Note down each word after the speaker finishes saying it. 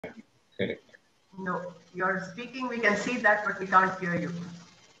Correct. No, you're speaking, we can see that, but we can't hear you.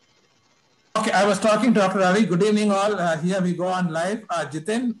 Okay, I was talking to Dr. Ravi. Good evening, all. Here we go on live.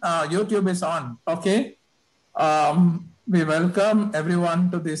 Jitin, YouTube is on. Okay. We welcome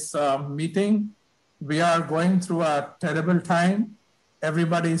everyone to this meeting. We are going through a terrible time.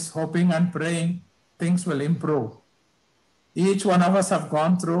 Everybody is hoping and praying things will improve. Each one of us have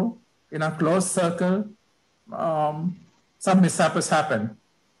gone through in a close circle. Some mishaps happen.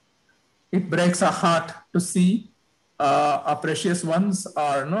 It breaks our heart to see our precious ones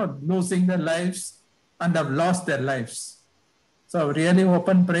are not losing their lives and have lost their lives. So really hope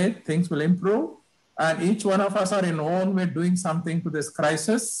and pray things will improve. And each one of us are in our own way doing something to this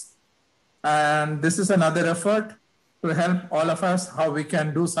crisis. And this is another effort to help all of us how we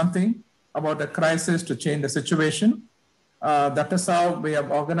can do something about the crisis to change the situation. That is how we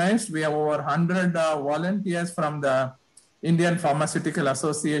have organized. We have over 100 volunteers from the Indian Pharmaceutical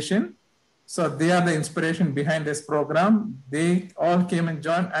Association. So they are the inspiration behind this program. They all came and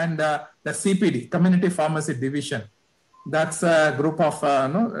joined, and the CPD, Community Pharmacy Division. That's a group of,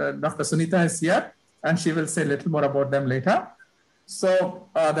 Dr. Sunita is here, and she will say a little more about them later. So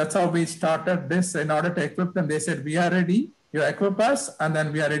that's how we started this in order to equip them. They said, we are ready, you equip us, and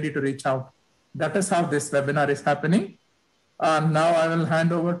then we are ready to reach out. That is how this webinar is happening. Now I will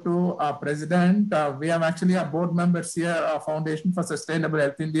hand over to our president. We have actually our board members here, our Foundation for Sustainable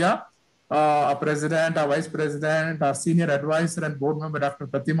Health India, our president, our vice president, our senior advisor and board member, Dr.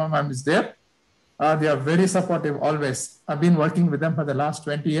 Pratima ma'am is there. They are very supportive always. I've been working with them for the last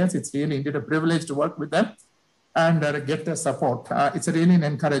 20 years. It's really indeed a privilege to work with them and get their support. It's really an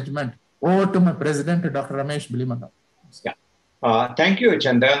encouragement. Over to my president, Dr. Ramesh Bilimanga. Yeah. Thank you,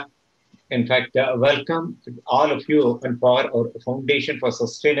 Chanda. In fact, welcome to all of you and for our Foundation for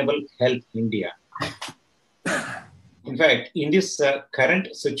Sustainable Health India. In fact, in this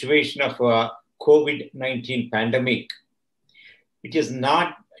current situation of COVID-19 pandemic, it is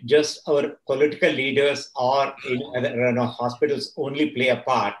not just our political leaders or hospitals only play a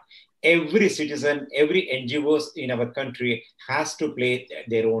part. Every citizen, every NGOs in our country has to play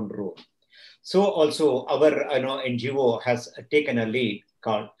their own role. So also our NGO has taken a lead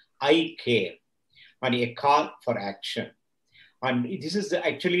called I Care, and a call for action. And this is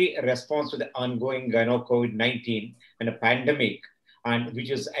actually a response to the ongoing COVID-19 and a pandemic, and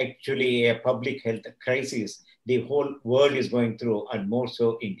which is actually a public health crisis the whole world is going through, and more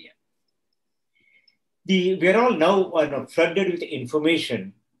so India. We are all now flooded with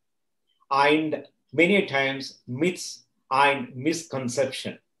information and many times myths and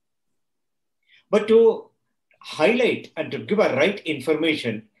misconception. But to highlight and to give a right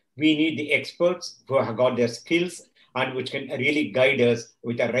information, we need the experts who have got their skills and which can really guide us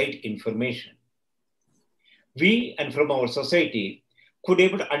with the right information. We and from our society could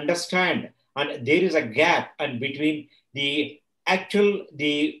able to understand, and there is a gap and between the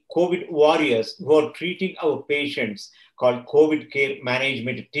COVID warriors who are treating our patients called COVID care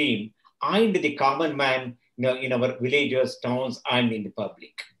management team and the common man in our villages, towns, and in the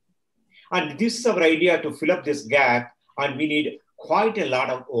public. And this is our idea to fill up this gap, and we need quite a lot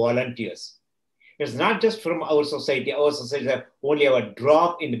of volunteers. It's not just from our society. Our society is only a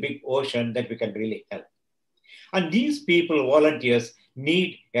drop in the big ocean that we can really help. And these people, volunteers,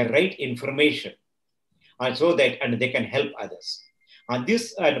 need a right information, and so that they can help others. And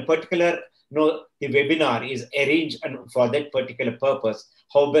this particular, the webinar is arranged for that particular purpose,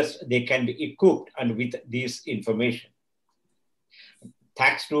 how best they can be equipped and with this information.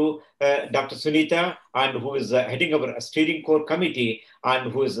 Thanks to Dr. Sunita, and who is heading our steering core committee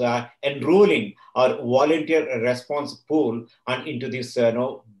and who is enrolling our volunteer response pool and into this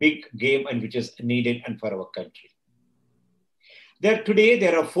big game and which is needed and for our country. Today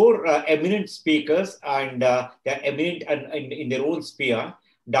there are four eminent speakers, and they are eminent in their own sphere.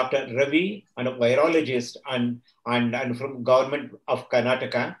 Dr. Ravi, a virologist and from government of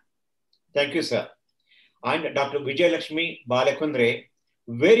Karnataka. Thank you, sir. And Dr. Vijayalakshmi Balakundre,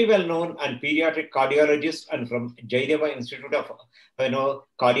 very well known and pediatric cardiologist and from Jaideva Institute of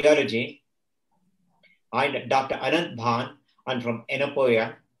Cardiology, and Dr. Anant Bhan and from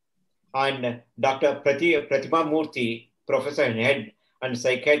Enapoya, and Dr. Pratima Murthy, Professor and Head and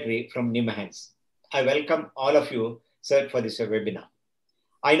Psychiatry from Nimhans. I welcome all of you, sir, for this webinar.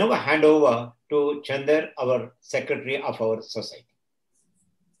 I now hand over to Chandar, our Secretary of our Society.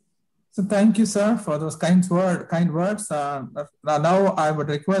 So thank you, sir, for those kind words. Now I would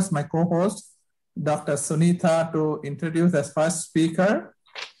request my co-host, Dr. Sunita, to introduce as first speaker,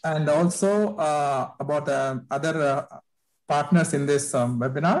 and also about other partners in this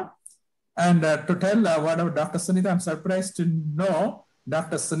webinar. And to tell what about Dr. Sunita, I'm surprised to know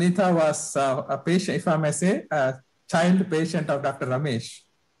Dr. Sunita was a patient, if I may say, a child patient of Dr. Ramesh.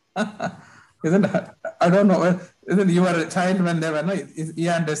 Isn't I don't know, isn't you were a child when they were, no,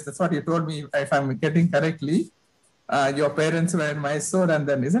 and that's what you told me, if I'm getting correctly. Your parents were in Mysore and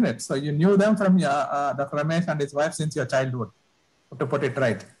then, isn't it? So you knew them from Dr. Ramesh and his wife since your childhood, to put it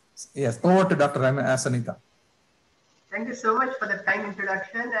right. Yes, over to Dr. Sunita. Thank you so much for the kind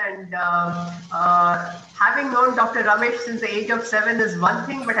introduction. And having known Dr. Ramesh since the age of 7 is one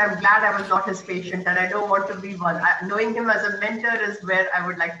thing, but I'm glad I was not his patient and I don't want to be one. Knowing him as a mentor is where I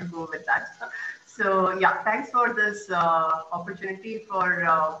would like to go with that. So yeah, thanks for this opportunity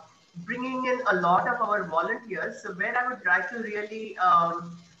for bringing in a lot of our volunteers. So where I would like to really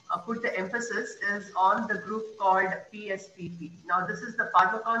put the emphasis is on the group called PSPP. Now, this is the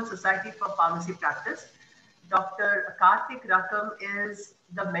Pharmacon Society for Pharmacy Practice. Dr. Karthik Rakam is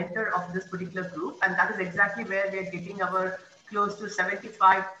the mentor of this particular group, and that is exactly where we are getting our close to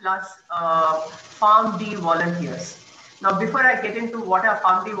 75 plus PharmD volunteers. Now, before I get into what our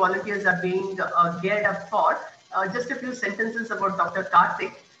PharmD volunteers are being geared up for, just a few sentences about Dr.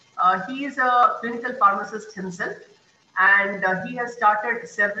 Karthik. He is a clinical pharmacist himself, and he has started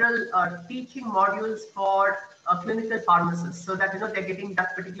several teaching modules for clinical pharmacists so that they're getting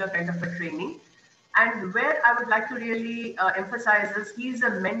that particular kind of a training. And where I would like to really emphasize is he's a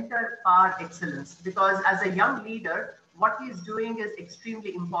mentor par excellence, because as a young leader, what he's doing is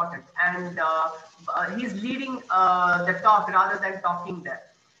extremely important, and he's leading the talk rather than talking there.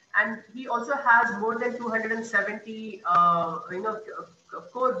 And he also has more than 270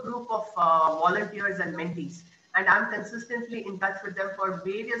 core group of volunteers and mentees. And I'm consistently in touch with them for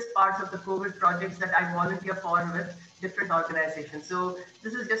various parts of the COVID projects that I volunteer for with different organizations. So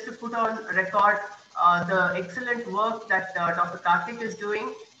this is just to put on record the excellent work that Dr. Karthik is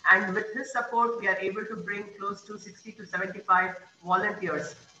doing. And with his support, we are able to bring close to 60 to 75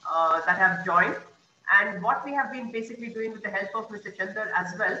 volunteers that have joined. And what we have been basically doing with the help of Mr. Chandar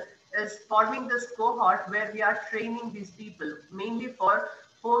as well is forming this cohort where we are training these people, mainly for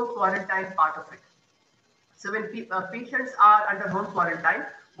home quarantine part of it. So when patients are under home quarantine,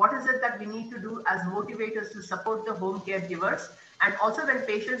 what is it that we need to do as motivators to support the home caregivers? And also when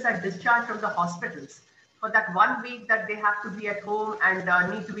patients are discharged from the hospitals, for that 1 week that they have to be at home and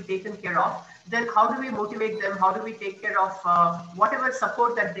need to be taken care of, then how do we motivate them? How do we take care of whatever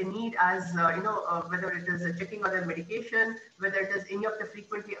support that they need, as whether it is checking on their medication, whether it is any of the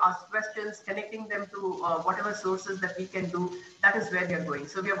frequently asked questions, connecting them to whatever sources that we can do. That is where we are going.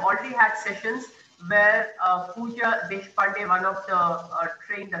 So we have already had sessions where Pooja Deshpande, one of the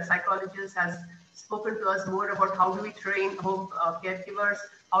trained psychologists, has spoken to us more about how do we train home caregivers,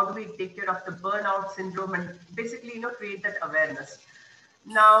 how do we take care of the burnout syndrome, and basically create that awareness.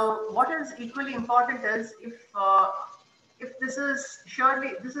 Now, what is equally important is if this is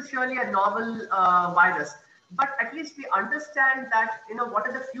surely a novel virus, but at least we understand that what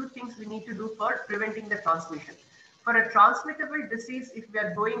are the few things we need to do for preventing the transmission. For a transmittable disease, if we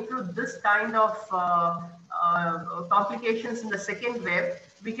are going through this kind of complications in the second wave,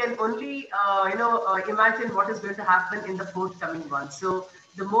 we can only imagine what is going to happen in the forthcoming one. So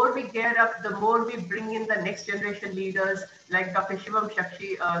the more we gear up, the more we bring in the next generation leaders like Dr. Shivam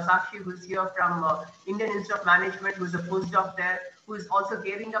Sakshi, who's here from Indian Institute of Management, who's a postdoc there, who is also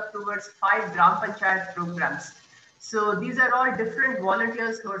gearing up towards 5 Gram Panchayat programs. So these are all different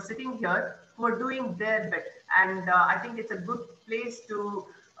volunteers who are sitting here who are doing their bit. And I think it's a good place to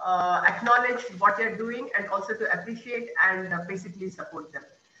acknowledge what they're doing and also to appreciate and basically support them.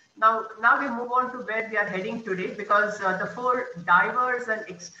 Now we move on to where we are heading today, because the 4 diverse and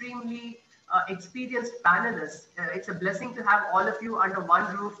extremely experienced panelists, it's a blessing to have all of you under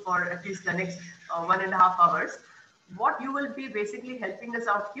one roof for at least the next 1.5 hours. What you will be basically helping us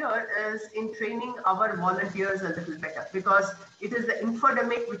out here is in training our volunteers a little better, because it is the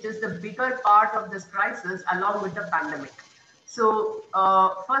infodemic which is the bigger part of this crisis along with the pandemic. So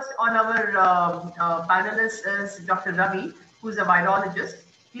first on our panelist is Dr. Ravi, who's a virologist.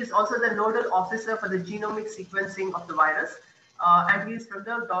 He is also the nodal officer for the genomic sequencing of the virus, and he is from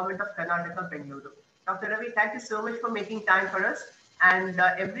the government of Karnataka, Bengaluru. Dr. Ravi, thank you so much for making time for us, and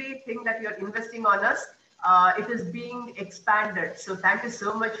everything that you're investing on us, it is being expanded. So thank you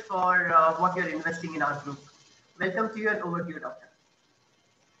so much for what you're investing in our group. Welcome to you, and over to you, Doctor.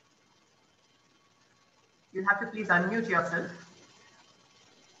 You'll have to please unmute yourself.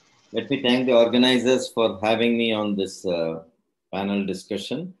 Let me thank the organizers for having me on this panel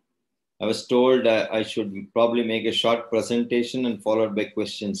discussion. I was told I should probably make a short presentation and followed by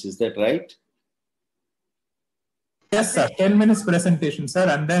questions. Is that right? Yes, sir. 10 minutes presentation, sir.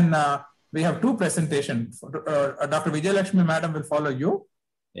 And then we have two presentations. Dr. Vijayalakshmi Madam will follow you,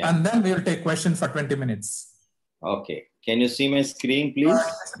 and then we will take questions for 20 minutes. Okay. Can you see my screen, please?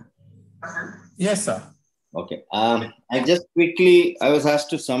 Yes, sir. Okay. I just quickly, I was asked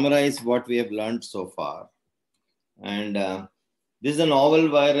to summarize what we have learned so far. And this is a novel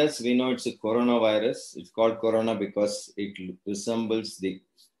virus. We know it's a coronavirus. It's called corona because it resembles the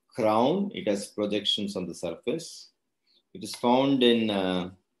crown. It has projections on the surface. It is found in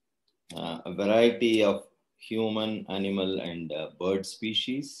a variety of human, animal, and bird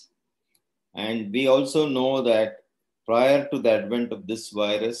species. And we also know that prior to the advent of this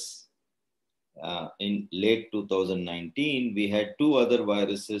virus, in late 2019, we had two other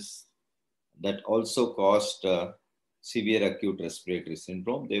viruses that also caused severe acute respiratory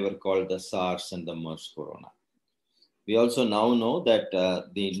syndrome. They were called the SARS and the MERS corona. We also now know that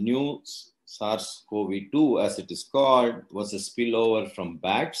the new SARS-CoV-2, as it is called, was a spillover from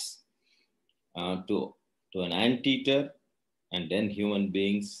bats to an anteater and then human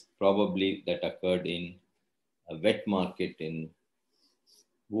beings, probably that occurred in a wet market in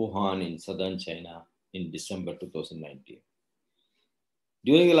Wuhan in southern China in December 2019.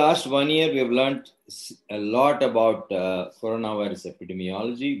 During the last 1 year, we have learned a lot about coronavirus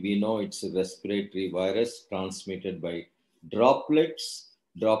epidemiology. We know it's a respiratory virus transmitted by droplets.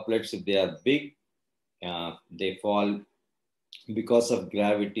 Droplets, if they are big, they fall because of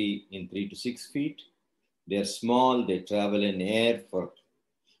gravity in 3 to 6 feet. They're small, they travel in air for.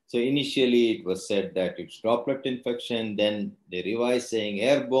 So initially it was said that it's droplet infection, then they revised saying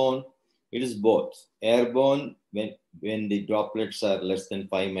airborne. It is both. Airborne when the droplets are less than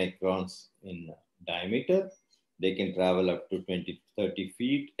 5 microns in diameter, they can travel up to 20, 30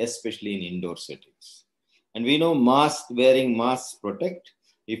 feet, especially in indoor settings. And we know wearing masks protect.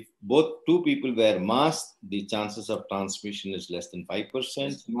 If both two people wear masks, the chances of transmission is less than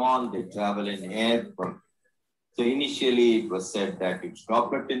 5%. Small, they travel in air. So initially it was said that it's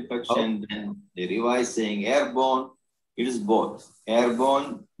droplet infection, then they revised saying airborne. It is both.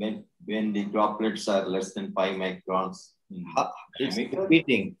 Airborne when the droplets are less than 5 microns. It's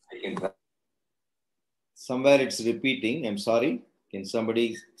repeating. Somewhere it's repeating. I'm sorry. Can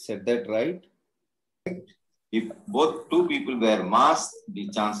somebody set that right? If both two people wear masks, the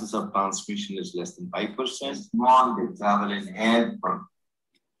chances of transmission is less than 5%. Small, they travel in air.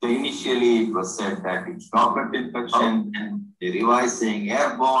 So initially it was said that it's droplet infection, and they revised saying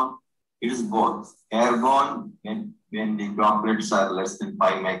airborne. It is both. Airborne when the droplets are less than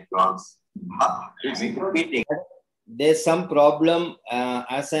 5 microns. It's repeating. There's some problem.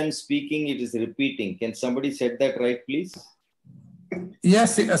 As I'm speaking, it is repeating. Can somebody set that right, please?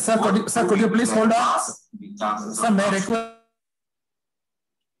 Yes, sir. Could you please hold on? Sir, may I request?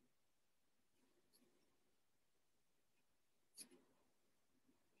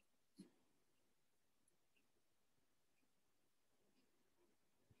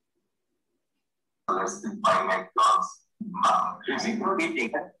 Less than 5 microns. It's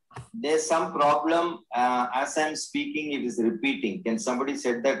repeating. There's some problem. As I'm speaking, it is repeating. Can somebody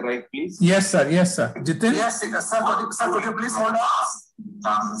set that right, please? Yes, sir. Yes, sir. Jitin? Yes, sir. Could you please hold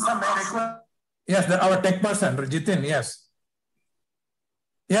on? Sir, may I request? Yes, our tech person, Jitin, yes.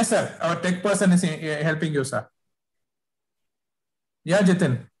 Yes, sir. Our tech person is helping you, sir. Yeah,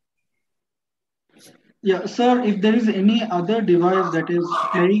 Jitin. Yeah, sir, if there is any other device that is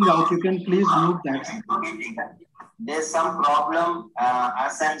playing out, you can please mute that. There's some problem.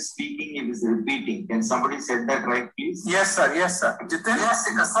 As I'm speaking, it is repeating. Can somebody set that right, please? Yes, sir. Yes, sir. Jitin? Yes,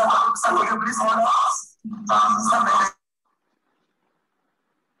 sir. Could you please hold on? Sir,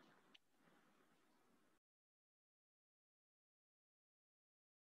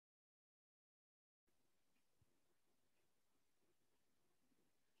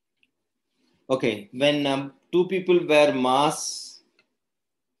 okay, when two people wear masks,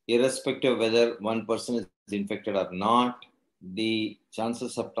 irrespective of whether one person is infected or not, the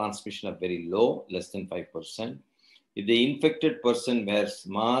chances of transmission are very low, less than 5%. If the infected person wears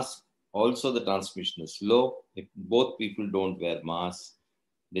mask, also the transmission is low. If both people don't wear masks,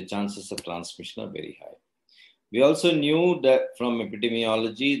 the chances of transmission are very high. We also knew that from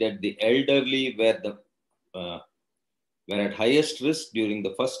epidemiology that the elderly were at highest risk during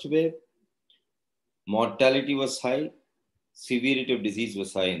the first wave. Mortality was high. Severity of disease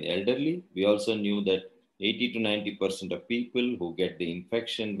was high in the elderly. We also knew that 80 to 90% of people who get the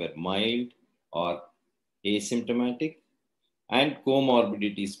infection were mild or asymptomatic, and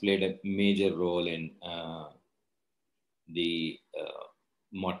comorbidities played a major role in the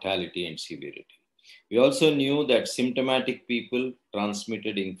mortality and severity. We also knew that symptomatic people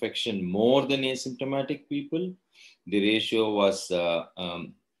transmitted infection more than asymptomatic people. The ratio was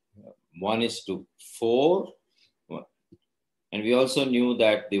 1:4. And we also knew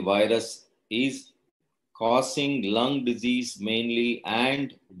that the virus is causing lung disease mainly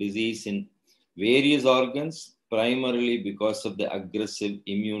and disease in various organs, primarily because of the aggressive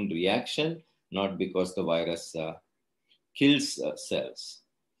immune reaction, not because the virus kills cells.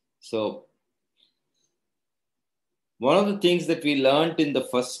 So one of the things that we learned in the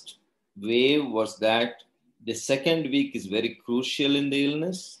first wave was that the second week is very crucial in the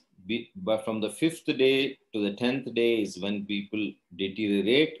illness. But from the 5th day to the 10th day is when people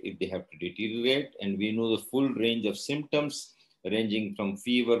deteriorate, if they have to deteriorate. And we know the full range of symptoms ranging from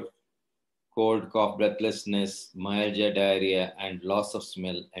fever, cold, cough, breathlessness, myalgia, diarrhea, and loss of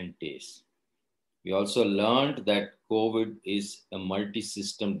smell and taste. We also learned that COVID is a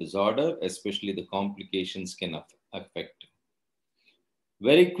multi-system disorder, especially the complications can affect.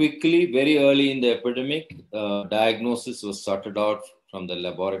 Very quickly, very early in the epidemic, diagnosis was sorted out from the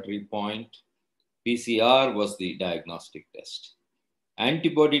laboratory point. PCR was the diagnostic test.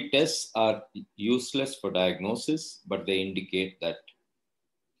 Antibody tests are useless for diagnosis, but they indicate that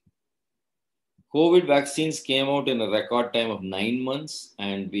COVID vaccines came out in a record time of 9 months,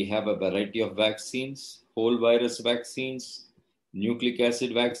 and we have a variety of vaccines, whole virus vaccines, nucleic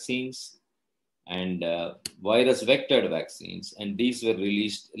acid vaccines, and virus vectored vaccines. And these were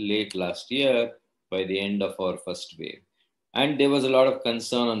released late last year by the end of our first wave. And there was a lot of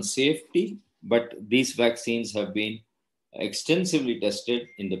concern on safety, but these vaccines have been extensively tested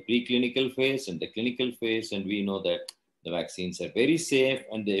in the preclinical phase and the clinical phase. And we know that the vaccines are very safe,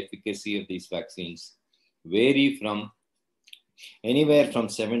 and the efficacy of these vaccines vary from anywhere from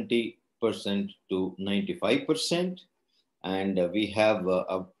 70% to 95%. And we have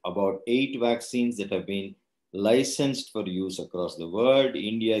about 8 vaccines that have been licensed for use across the world.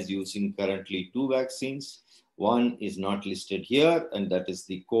 India is using currently 2 vaccines. One is not listed here, and that is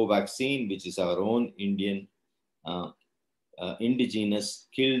the Covaxin, which is our own Indian indigenous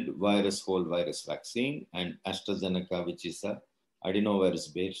killed virus whole virus vaccine, and AstraZeneca, which is a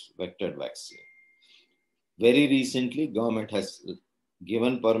adenovirus-based vector vaccine. Very recently, government has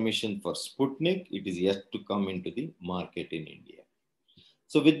given permission for Sputnik. It is yet to come into the market in India.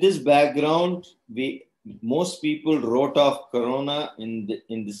 So with this background, most people wrote off Corona in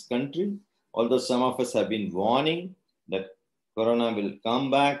this country, although some of us have been warning that Corona will come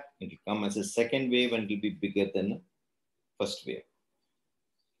back. It will come as a second wave and it will be bigger than the first wave.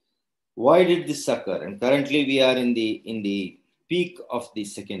 Why did this occur? And currently we are in the peak of the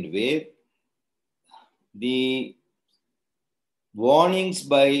second wave. The warnings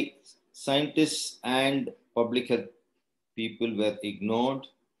by scientists and public health people were ignored.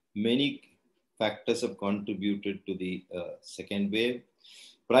 Many factors have contributed to the second wave.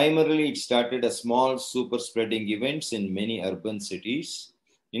 Primarily, it started as small super spreading events in many urban cities,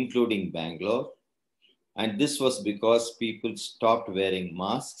 including Bangalore. And this was because people stopped wearing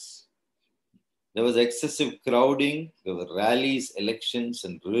masks. There was excessive crowding. There were rallies, elections,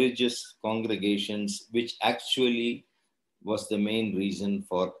 and religious congregations, which actually was the main reason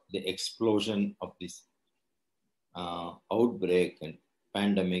for the explosion of this outbreak and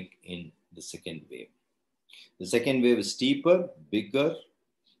pandemic in the second wave. The second wave is steeper, bigger,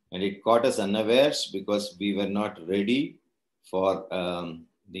 and it caught us unawares because we were not ready for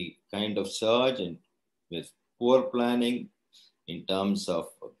the kind of surge, and with poor planning in terms of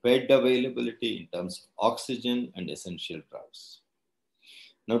bed availability, in terms of oxygen and essential drugs.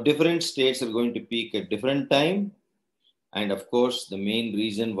 Now, different states are going to peak at different time. And of course, the main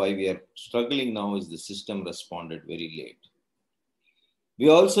reason why we are struggling now is the system responded very late. We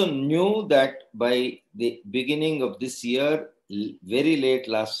also knew that by the beginning of this year, very late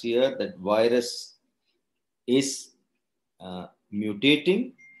last year, that virus is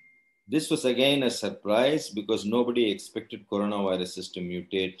mutating. This was again a surprise because nobody expected coronaviruses to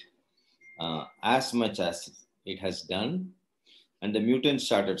mutate as much as it has done. And the mutant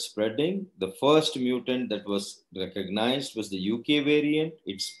started spreading. The first mutant that was recognized was the UK variant.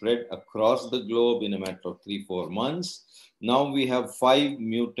 It spread across the globe in a matter of 3-4 months. Now we have 5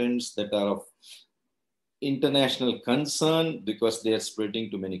 mutants that are of international concern because they are spreading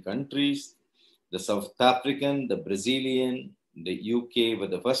to many countries. The South African, the Brazilian, the UK were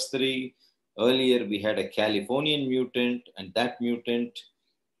the first 3. Earlier, we had a Californian mutant, and that mutant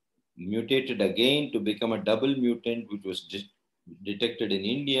mutated again to become a double mutant, which was detected in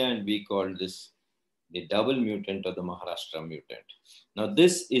India, and we called this the double mutant or the Maharashtra mutant. Now,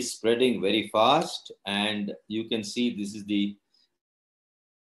 this is spreading very fast, and you can see this is the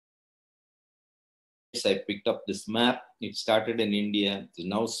I picked up this map. It started in India. It's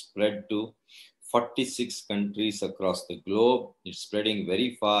now spread to 46 countries across the globe. It's spreading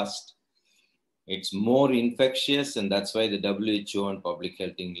very fast. It's more infectious, and that's why the WHO and Public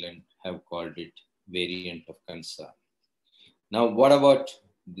Health England have called it variant of concern. Now, what about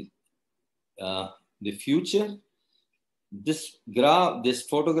the future? This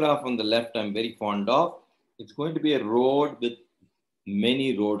photograph on the left, I'm very fond of. It's going to be a road with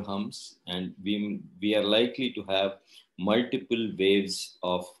many road humps, and we are likely to have multiple waves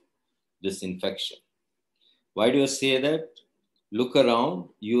of this infection. Why do I say that? Look around.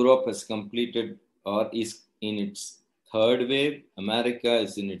 Europe has completed or is in its third wave. America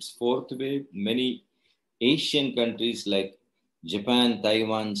is in its fourth wave. Many Asian countries like Japan,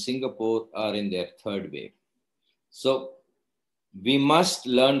 Taiwan, Singapore are in their third wave. So we must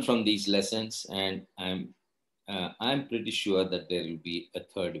learn from these lessons, and I'm pretty sure that there will be a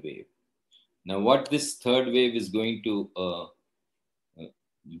third wave. Now, what this third wave is going to,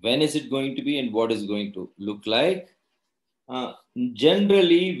 when is it going to be, and what is going to look like?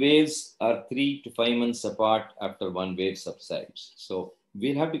 Generally, waves are 3 to 5 months apart after one wave subsides. So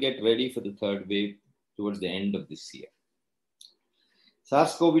we'll have to get ready for the third wave towards the end of this year.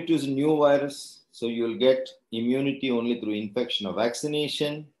 SARS-CoV-2 is a new virus, so you'll get immunity only through infection or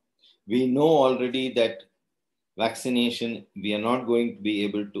vaccination. We know already that vaccination, we are not going to be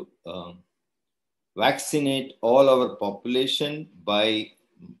able to vaccinate all our population by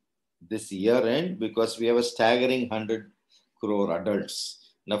this year end because we have a staggering 100 crore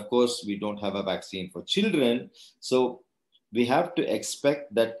adults. And of course, we don't have a vaccine for children. So we have to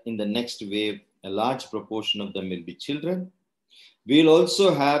expect that in the next wave, a large proportion of them will be children. We'll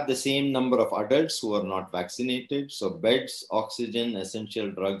also have the same number of adults who are not vaccinated. So beds, oxygen, essential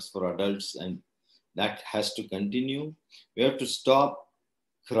drugs for adults, and that has to continue. We have to stop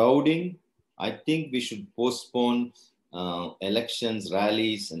crowding. I think we should postpone elections,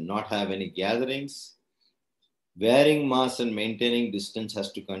 rallies, and not have any gatherings. Wearing masks and maintaining distance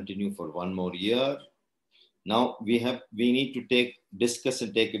has to continue for 1 more year. Now we need to discuss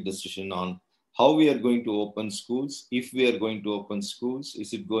and take a decision on how we are going to open schools. If we are going to open schools,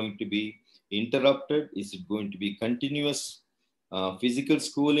 is it going to be interrupted? Is it going to be continuous physical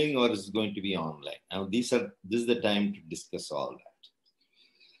schooling, or is it going to be online? Now this is the time to discuss all that.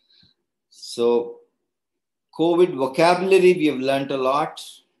 So COVID vocabulary, we have learned a lot.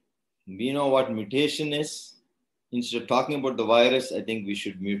 We know what mutation is. Instead of talking about the virus, I think we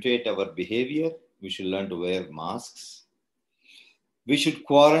should mutate our behavior. We should learn to wear masks. We should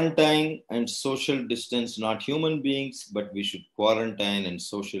quarantine and social distance, not human beings, but we should quarantine and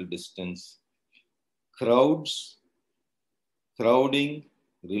social distance crowds, crowding,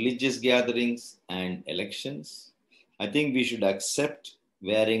 religious gatherings, and elections. I think we should accept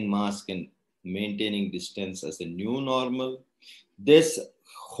wearing masks and maintaining distance as a new normal. There's a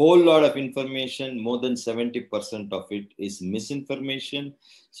whole lot of information, more than 70% of it is misinformation.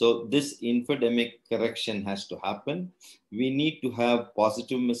 So this infodemic correction has to happen. We need to have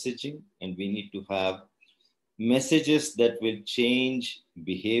positive messaging, and we need to have messages that will change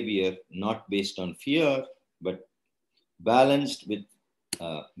behavior, not based on fear, but balanced with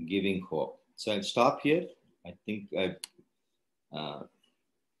giving hope. So I'll stop here. I think I've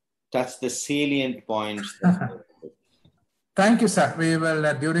touched the salient points. Thank you, sir. We will,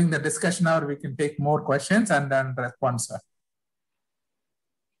 during the discussion hour, we can take more questions and then respond, sir.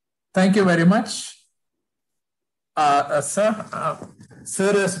 Thank you very much. Sir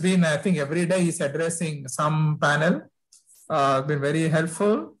has been, I think every day he's addressing some panel, been very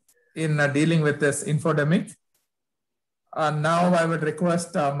helpful in dealing with this infodemic. Now I would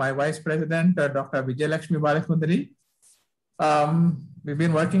request my Vice President, Dr. Vijayalakshmi Balakundari. We've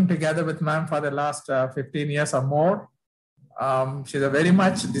been working together with ma'am for the last 15 years or more. She's a very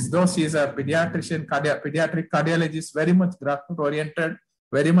much, though she's a pediatrician, pediatric cardiologist, very much grassroots oriented,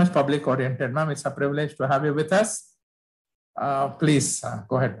 very much public oriented. Ma'am, it's a privilege to have you with us. Please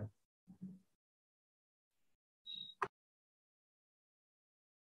go ahead.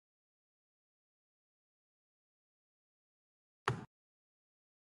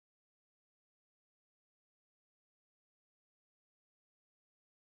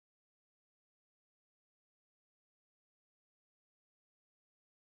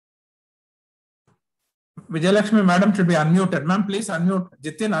 Vijayalakshmi madam should be unmuted. Ma'am, please unmute.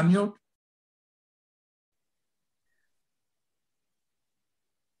 Jitin, unmute.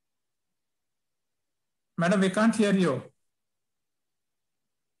 Madam, we can't hear you.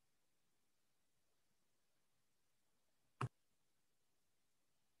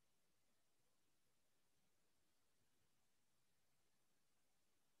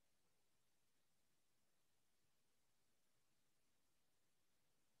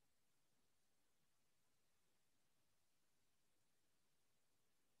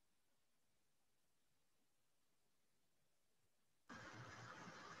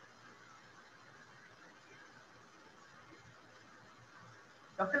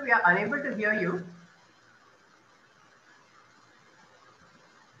 Doctor, we are unable to hear you.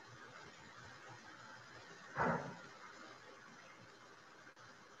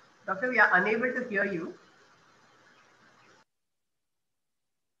 Doctor, we are unable to hear you.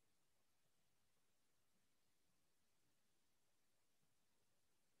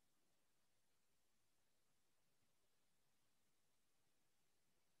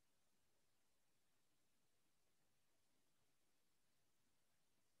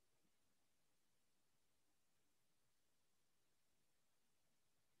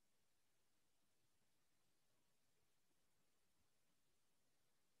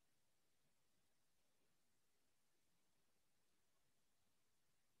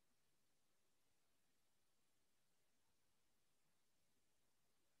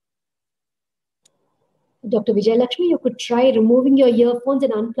 Dr. Vijayalakshmi, you could try removing your earphones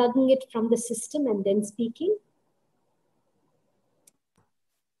and unplugging it from the system and then speaking.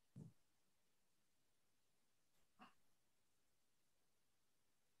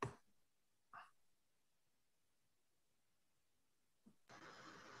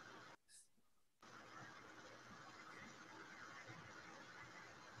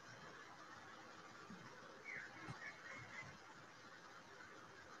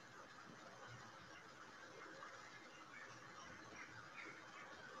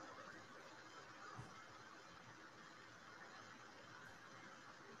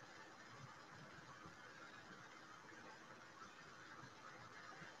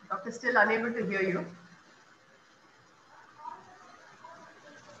 Doctor, still unable to hear you.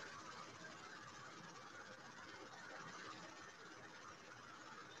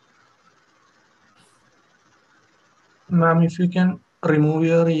 Ma'am, if you can remove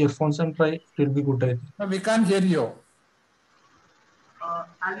your earphones and try, it will be good, I think. No, we can't hear you.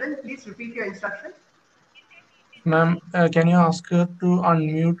 Alvin, please repeat your instruction. Ma'am, can you ask her to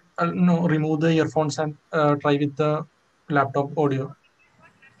unmute, no, remove the earphones and try with the laptop audio?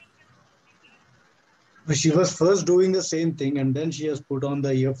 She was first doing the same thing and then she has put on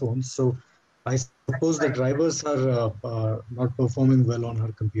the earphones. So I suppose the drivers are not performing well on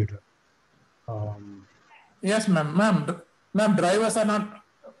her computer. Yes, ma'am. Ma'am, drivers are not.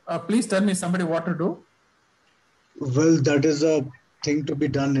 Please tell me somebody what to do. Well, that is a thing to be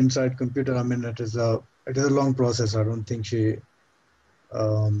done inside computer. I mean, it is a long process. I don't think she.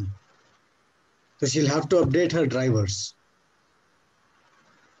 So she'll have to update her drivers.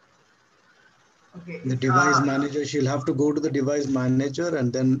 Okay. The device manager, she'll have to go to the device manager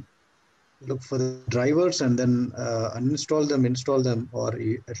and then look for the drivers and then uninstall them, install them, or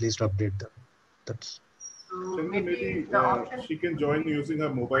at least update them. That's. So maybe she can join using her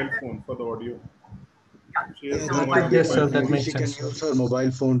mobile phone for the audio. She has That could be Yes, sir, that maybe makes she sense. can use her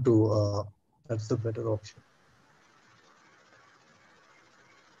mobile phone to. That's the better option.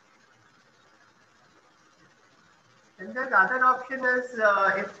 And the other option is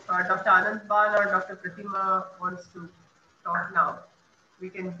if Dr. Anand Bal or Dr. Pratima wants to talk now, we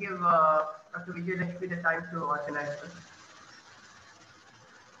can give Dr. Vijayalakshmi the time to organize this.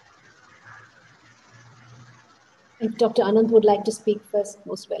 If Dr. Anand would like to speak first,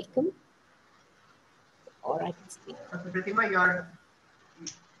 most welcome. Or I can speak. Dr. Pratima,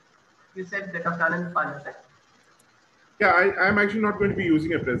 you said that Dr. Anand Bal, is it? Yeah, I'm actually not going to be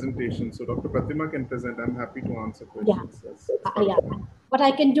using a presentation, so Dr. Pratima can present. I'm happy to answer questions. Yeah. Yeah. What I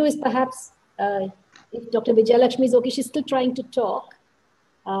can do is perhaps, if Dr. Vijayalakshmi is okay, she's still trying to talk.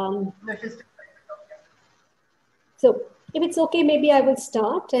 No, she's still trying to talk. So if it's okay, maybe I will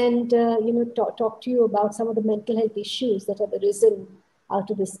start and talk to you about some of the mental health issues that have arisen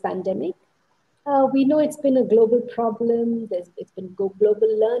out of this pandemic. We know it's been a global problem. It's been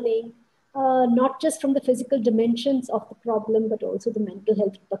global learning, not just from the physical dimensions of the problem, but also the mental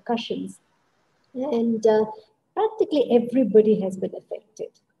health repercussions. And practically everybody has been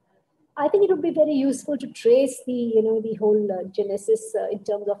affected. I think it would be very useful to trace the whole genesis in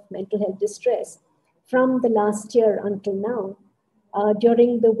terms of mental health distress from the last year until now.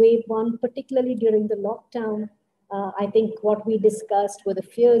 During the wave one, particularly during the lockdown, I think what we discussed were the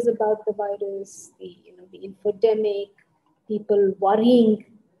fears about the virus, the infodemic, people worrying,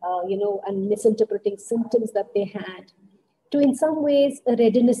 and misinterpreting symptoms that they had, to in some ways a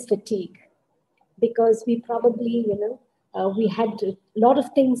readiness fatigue, because we probably, we had a lot of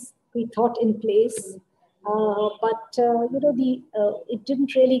things we thought in place, but it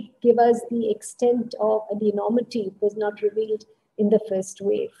didn't really give us the extent of the enormity. It was not revealed in the first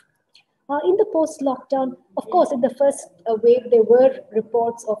wave. In the post-lockdown, of course, in the first wave, there were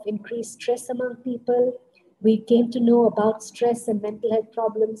reports of increased stress among people. We came to know about stress and mental health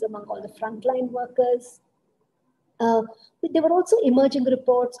problems among all the frontline workers. There were also emerging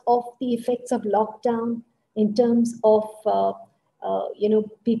reports of the effects of lockdown in terms of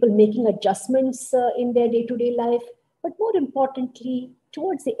people making adjustments in their day-to-day life. But more importantly,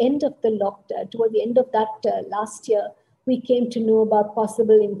 towards the end of the lockdown, toward the end of that last year, we came to know about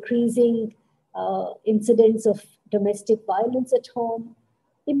possible increasing incidents of domestic violence at home,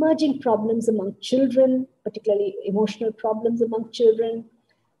 emerging problems among children, particularly emotional problems among children.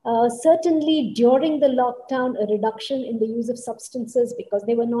 Certainly during the lockdown, a reduction in the use of substances because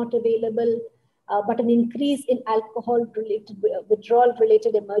they were not available, but an increase in alcohol-related,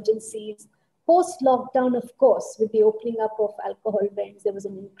 withdrawal-related emergencies. Post-lockdown, of course, with the opening up of alcohol vends, there was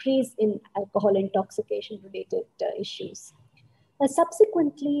an increase in alcohol intoxication-related issues.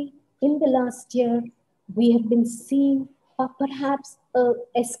 Subsequently, in the last year, we have been seeing perhaps an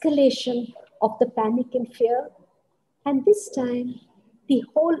escalation of the panic and fear. And this time,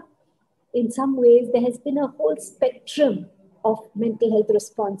 in some ways, there has been a whole spectrum of mental health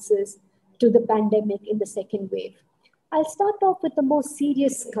responses to the pandemic in the second wave. I'll start off with the most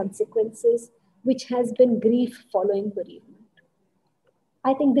serious consequences, which has been grief following bereavement.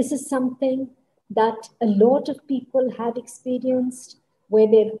 I think this is something that a lot of people have experienced, where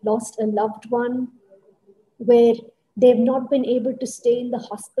they've lost a loved one, where they've not been able to stay in the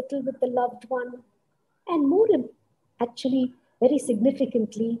hospital with the loved one, and actually, very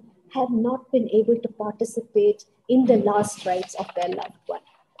significantly, have not been able to participate in the last rites of their loved one.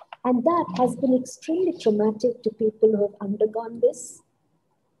 And that has been extremely traumatic to people who have undergone this.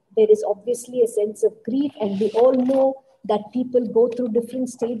 There is obviously a sense of grief, and we all know that people go through different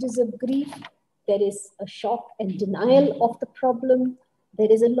stages of grief. There is a shock and denial of the problem.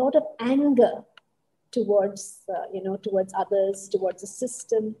 There is a lot of anger towards others, towards the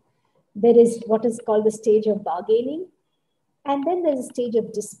system. There is what is called the stage of bargaining. And then there's a stage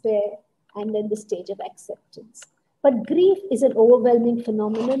of despair, and then the stage of acceptance. But grief is an overwhelming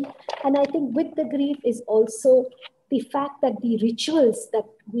phenomenon. And I think with the grief is also the fact that the rituals that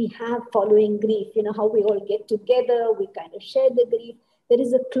we have following grief, how we all get together, we kind of share the grief, there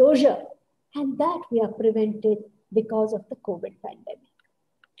is a closure. And that we are prevented because of the COVID pandemic.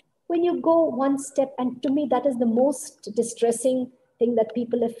 When you go one step, and to me, that is the most distressing thing that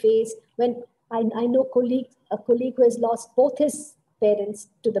people have faced. When I know a colleague who has lost both his parents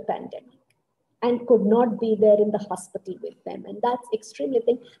to the pandemic and could not be there in the hospital with them. And that's extremely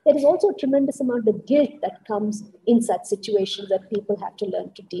thing. There is also a tremendous amount of guilt that comes in such situations that people have to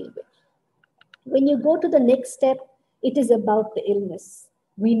learn to deal with. When you go to the next step, it is about the illness.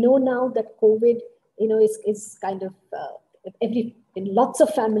 We know now that COVID, is kind of lots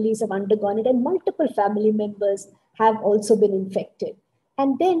of families have undergone it, and multiple family members have also been infected.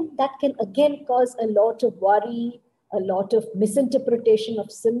 And then that can again cause a lot of worry, a lot of misinterpretation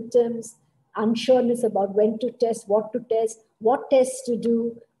of symptoms, unsureness about when to test, what tests to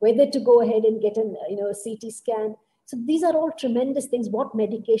do, whether to go ahead and get a CT scan. So these are all tremendous things, what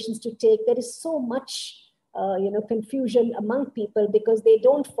medications to take. There is so much confusion among people because they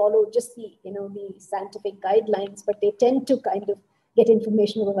don't follow just the scientific guidelines, but they tend to kind of get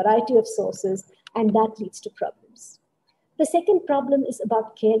information from a variety of sources, and that leads to problems. The second problem is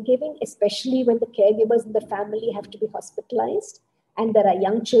about caregiving, especially when the caregivers in the family have to be hospitalized and there are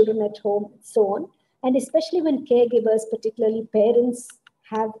young children at home and so on. And especially when caregivers, particularly parents,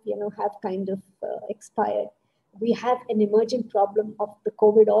 have kind of expired. We have an emerging problem of the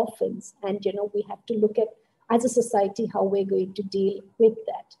COVID orphans, and we have to look at, as a society, how we're going to deal with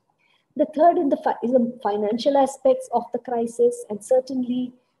that. The third is the financial aspects of the crisis, and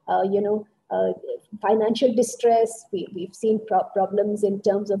certainly, financial distress. We've seen problems in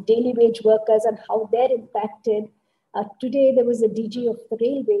terms of daily wage workers and how they're impacted. Today, there was a DG of the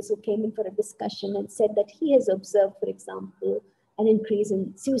railways who came in for a discussion and said that he has observed, for example, an increase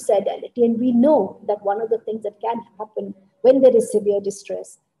in suicidality. And we know that one of the things that can happen when there is severe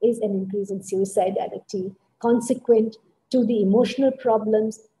distress is an increase in suicidality, consequent to the emotional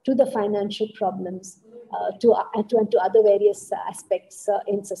problems, to the financial problems, to other various aspects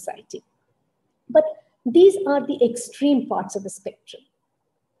in society. But these are the extreme parts of the spectrum.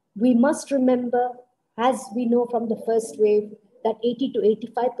 We must remember, as we know from the first wave, that 80 to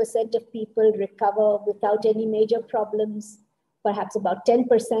 85% of people recover without any major problems. Perhaps about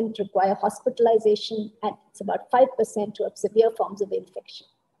 10% require hospitalization, and it's about 5% who have severe forms of infection.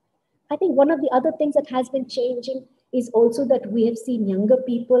 I think one of the other things that has been changing is also that we have seen younger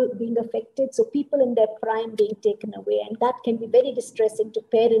people being affected. So people in their prime being taken away, and that can be very distressing to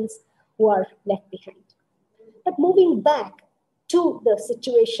parents who are left behind. But moving back to the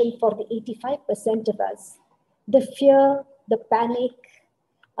situation for the 85% of us, the fear, the panic,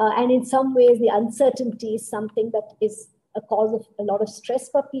 And in some ways, the uncertainty is something that is a cause of a lot of stress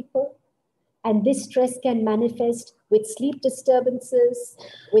for people. And this stress can manifest with sleep disturbances,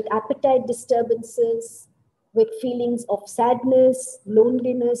 with appetite disturbances, with feelings of sadness,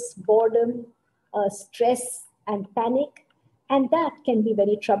 loneliness, boredom, stress, and panic. And that can be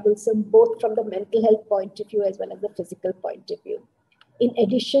very troublesome, both from the mental health point of view as well as the physical point of view. In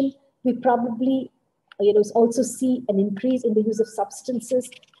addition, we probably also see an increase in the use of substances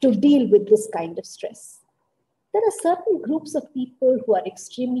to deal with this kind of stress. There are certain groups of people who are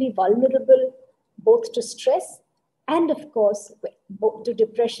extremely vulnerable both to stress and, of course, both to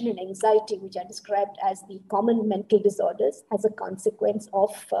depression and anxiety, which are described as the common mental disorders as a consequence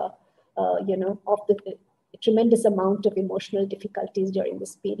of the tremendous amount of emotional difficulties during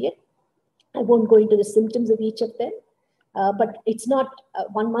this period. I won't go into the symptoms of each of them, but it's not,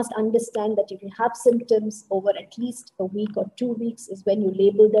 one must understand that if you have symptoms over at least a week or 2 weeks is when you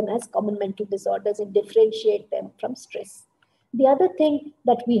label them as common mental disorders and differentiate them from stress. The other thing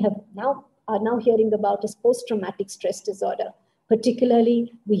that we are now hearing about is post-traumatic stress disorder.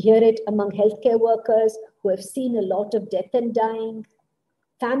 Particularly, we hear it among healthcare workers who have seen a lot of death and dying,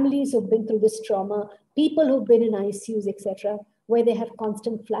 families who've been through this trauma, people who've been in ICUs, etc., where they have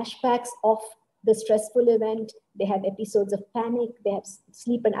constant flashbacks of the stressful event, they have episodes of panic, they have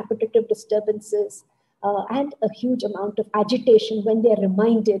sleep and appetitive disturbances, and a huge amount of agitation when they're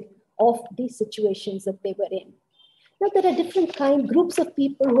reminded of the situations that they were in. Now, there are different groups of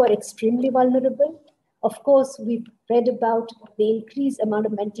people who are extremely vulnerable. Of course, we've read about the increased amount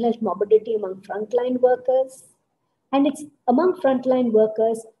of mental health morbidity among frontline workers. And it's among frontline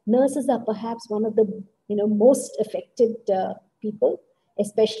workers, nurses are perhaps one of the most affected people,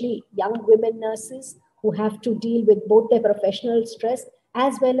 especially young women nurses who have to deal with both their professional stress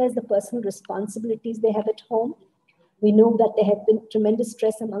as well as the personal responsibilities they have at home. We know that there have been tremendous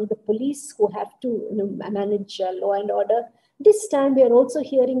stress among the police who have to manage law and order. This time, we are also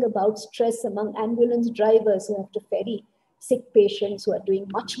hearing about stress among ambulance drivers who have to ferry sick patients who are doing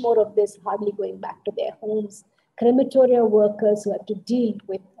much more of this, hardly going back to their homes. Crematoria workers who have to deal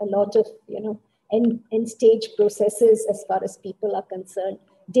with a lot of, end stage processes as far as people are concerned,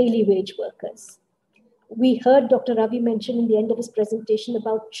 daily wage workers. We heard Dr. Ravi mention in the end of his presentation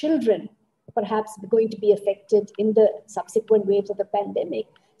about children perhaps going to be affected in the subsequent waves of the pandemic.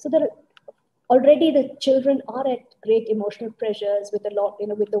 So there are, already the children are at great emotional pressures with a lot,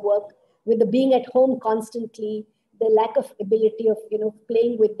 with the work, with the being at home constantly, the lack of ability of,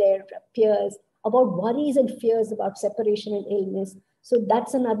 playing with their peers, about worries and fears about separation and illness. So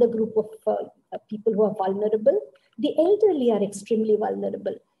that's another group of people who are vulnerable. The elderly are extremely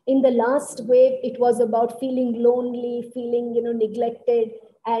vulnerable. In the last wave, it was about feeling lonely, feeling, neglected,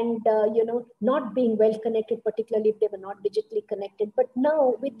 and, not being well connected, particularly if they were not digitally connected. But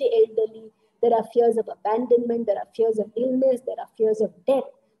now with the elderly, there are fears of abandonment, there are fears of illness, there are fears of death,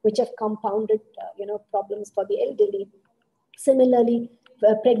 which have compounded, problems for the elderly. Similarly,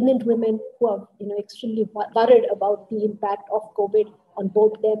 pregnant women who are, extremely worried about the impact of COVID on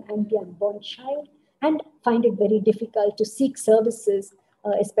both them and the unborn child, and find it very difficult to seek services,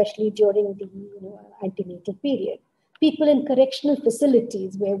 especially during the antenatal period. People in correctional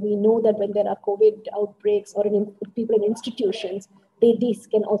facilities, where we know that when there are COVID outbreaks or people in institutions, these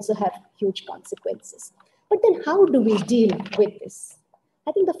can also have huge consequences. But then how do we deal with this?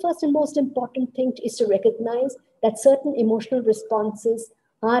 I think the first and most important thing is to recognize that certain emotional responses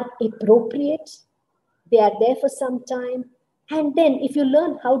are appropriate. They are there for some time. And then if you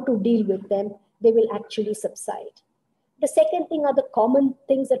learn how to deal with them, they will actually subside. The second thing are the common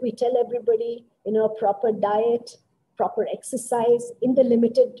things that we tell everybody, proper diet, proper exercise in the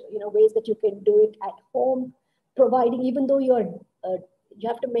limited ways that you can do it at home, providing, even though you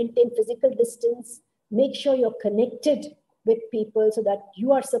have to maintain physical distance, make sure you're connected with people so that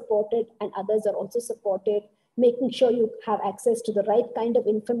you are supported and others are also supported, making sure you have access to the right kind of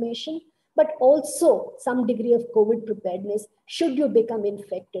information, but also some degree of COVID preparedness should you become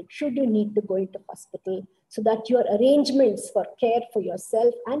infected, should you need to go into hospital, so that your arrangements for care for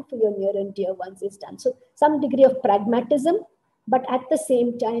yourself and for your near and dear ones is done. So some degree of pragmatism, but at the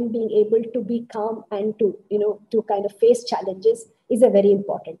same time being able to be calm and to kind of face challenges is a very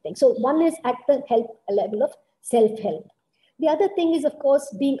important thing. So one is at the level of self-help. The other thing is, of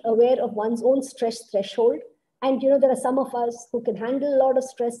course, being aware of one's own stress threshold. And there are some of us who can handle a lot of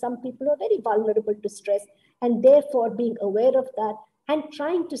stress. Some people are very vulnerable to stress, and therefore being aware of that and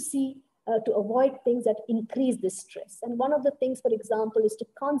trying to see to avoid things that increase this stress. And one of the things, for example, is to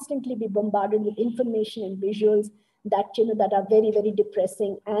constantly be bombarded with information and visuals that that are very, very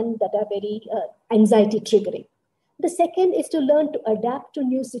depressing and that are very anxiety triggering. The second is to learn to adapt to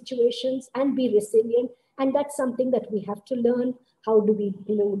new situations and be resilient. And that's something that we have to learn. How do we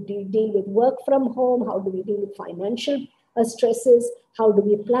deal with work from home? How do we deal with financial stresses? How do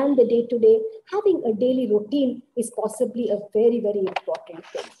we plan the day-to-day? Having a daily routine is possibly a very, very important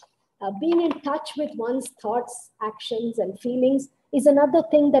thing. Being in touch with one's thoughts, actions, and feelings is another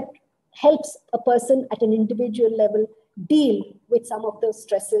thing that helps a person at an individual level deal with some of the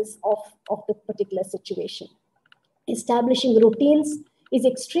stresses of the particular situation. Establishing routines is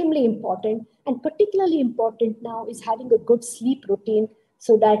extremely important, and particularly important now is having a good sleep routine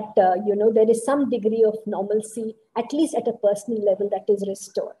so that there is some degree of normalcy, at least at a personal level, that is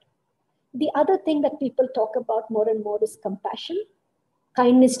restored. The other thing that people talk about more and more is compassion,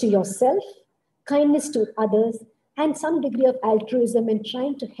 kindness to yourself, kindness to others, and some degree of altruism in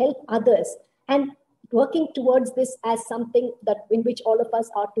trying to help others and working towards this as something that in which all of us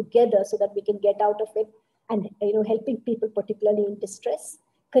are together so that we can get out of it, and helping people particularly in distress.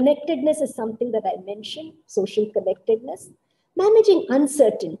 Connectedness is something that I mentioned, social connectedness. Managing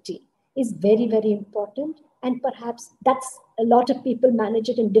uncertainty is very, very important, and perhaps that's a lot of people manage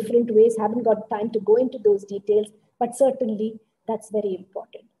it in different ways. Haven't got time to go into those details, but certainly that's very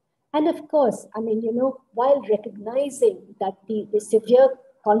important. And of course, while recognizing that the severe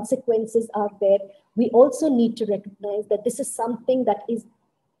consequences are there, we also need to recognize that this is something that is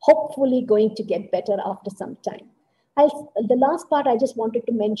hopefully going to get better after some time. The last part I just wanted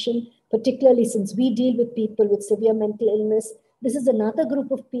to mention, particularly since we deal with people with severe mental illness, this is another group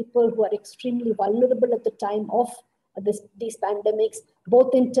of people who are extremely vulnerable at the time of these pandemics,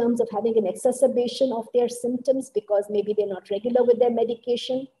 both in terms of having an exacerbation of their symptoms because maybe they're not regular with their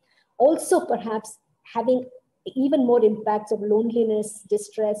medication, also perhaps having even more impacts of loneliness,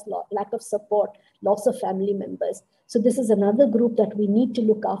 distress, lack of support, loss of family members. So this is another group that we need to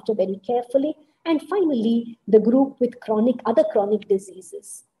look after very carefully. And finally, the group with other chronic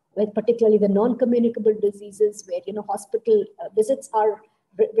diseases, with particularly the non-communicable diseases where hospital visits are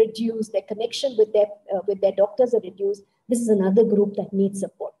reduced, their connection with their doctors are reduced. This is another group that needs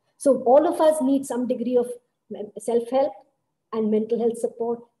support. So all of us need some degree of self-help and mental health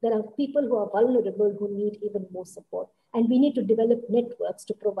support. There are people who are vulnerable who need even more support. And we need to develop networks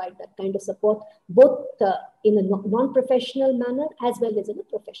to provide that kind of support, both in a non-professional manner as well as in a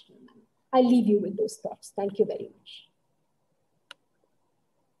professional manner. I leave you with those thoughts. Thank you very much.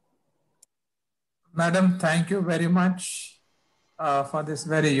 Madam, thank you very much for this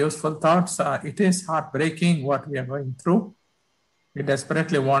very useful thoughts. It is heartbreaking what we are going through. We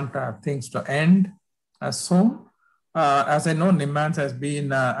desperately want things to end soon. As I know, Nimans has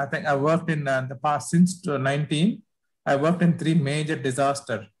been, I think I worked in the past since 2019. I worked in 3 major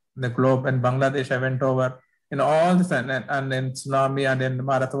disasters in the globe. In Bangladesh, I went over in all this and in tsunami and in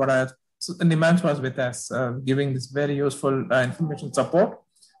Marathwada. So Nimans was with us, giving this very useful information support.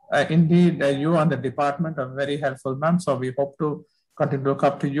 Indeed, you and the department are very helpful, ma'am. So we hope to continue to look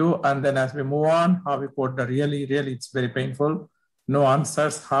up to you. And then as we move on, how we could really, it's very painful. No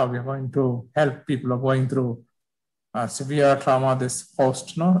answers, how we're going to help people who are going through severe trauma, this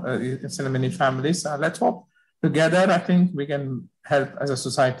post, it's in many families. Let's hope together, I think we can help as a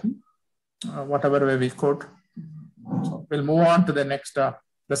society, whatever way we could. So we'll move on to the next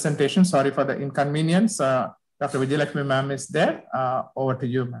presentation. Sorry for the inconvenience. Dr. Vijayalakshmi ma'am is there. Over to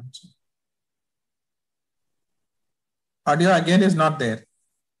you, ma'am. Audio again is not there.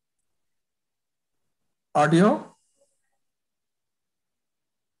 Audio?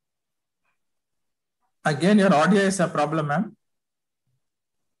 Again, your audio is a problem, ma'am.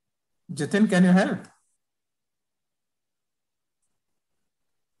 Jitin, can you help?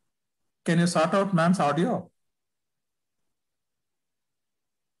 Can you sort out ma'am's audio?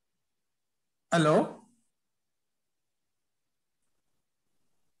 Hello?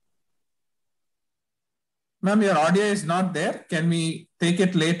 Ma'am, your audio is not there. Can we take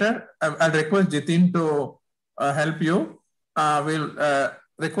it later? I'll request Jitin to help you. We'll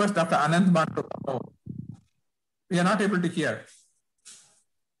request Dr. Anant Bhan to come over. We are not able to hear.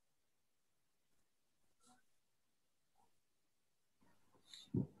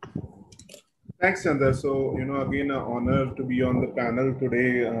 Thanks, Chandra. So, again, an honor to be on the panel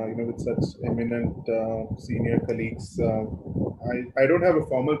today, with such eminent senior colleagues. I don't have a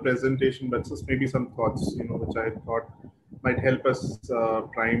formal presentation, but just maybe some thoughts, which I thought might help us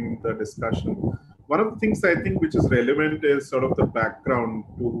prime the discussion. One of the things I think which is relevant is sort of the background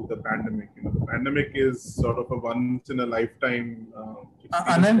to the pandemic. The pandemic is sort of a once in a lifetime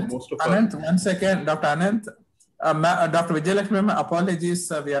Anant, for most of us. 1 second, Dr. Anant. Dr. Vijayalakshmi,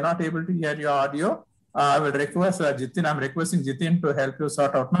 apologies, we are not able to hear your audio. I will request Jitin. I'm requesting Jitin to help you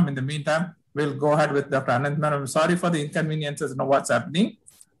sort out. Ma'am, in the meantime, we'll go ahead with Dr. Anand. Ma'am, I'm sorry for the inconveniences. Know what's happening.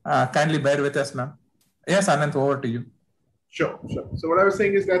 Kindly bear with us, ma'am. Yes, Anand, over to you. Sure. So what I was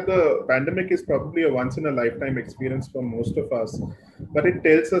saying is that the pandemic is probably a once in a lifetime experience for most of us, but it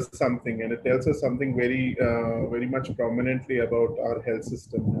tells us something, and it tells us something very much prominently about our health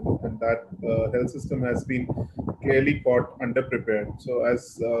system, and that health system has been clearly caught underprepared. So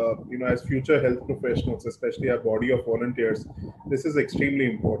as as future health professionals, especially our body of volunteers, this is extremely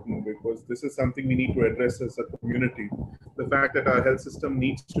important because this is something we need to address as a community. The fact that our health system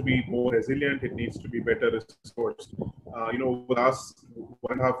needs to be more resilient, it needs to be better resourced. Over the last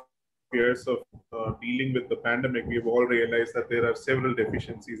 1.5 years of dealing with the pandemic, we have all realized that there are several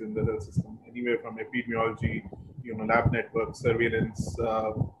deficiencies in the health system, anywhere from epidemiology, lab network, surveillance,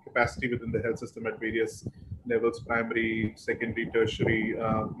 capacity within the health system at various levels, primary, secondary, tertiary,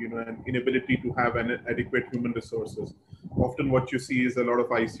 and inability to have an adequate human resources. Often what you see is a lot of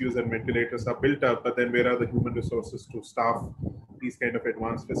ICUs and ventilators are built up, but then where are the human resources to staff these kind of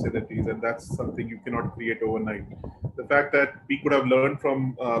advanced facilities? And that's something you cannot create overnight. The fact that we could have learned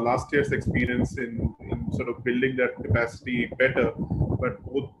from last year's experience in sort of building that capacity better, but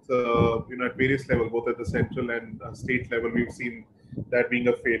both at various levels, both at the central and state level, we've seen that being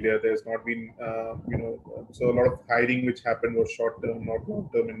a failure. There's not been so a lot of hiring which happened was short term, not long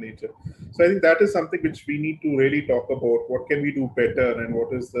term in nature. So I think that is something which we need to really talk about. What can we do better, and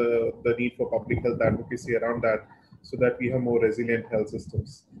what is the need for public health advocacy around that, so that we have more resilient health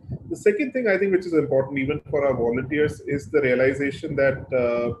systems. The second thing I think which is important even for our volunteers is the realization that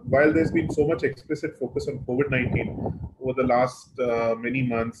while there's been so much explicit focus on COVID-19 over the last many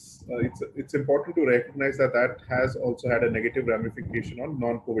months, it's important to recognize that that has also had a negative ramification on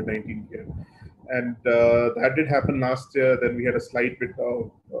non-COVID-19 care. And that did happen last year. Then we had a slight bit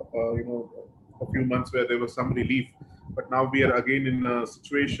of, a few months where there was some relief. But now we are again in a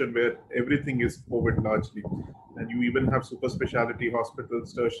situation where everything is COVID largely. And you even have super specialty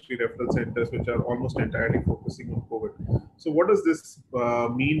hospitals, tertiary referral centers, which are almost entirely focusing on COVID. So what does this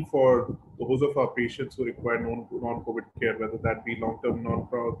mean for those of our patients who require non-COVID care, whether that be long-term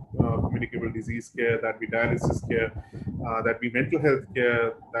non-communicable disease care, that be dialysis care, that be mental health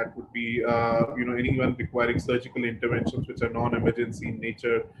care, that would be anyone requiring surgical interventions which are non-emergency in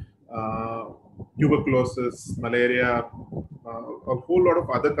nature, tuberculosis, malaria, a whole lot of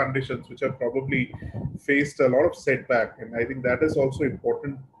other conditions which have probably faced a lot of setback. And I think that is also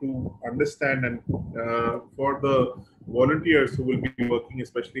important to understand, and for the volunteers who will be working,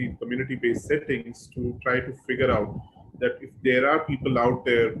 especially in community-based settings, to try to figure out that if there are people out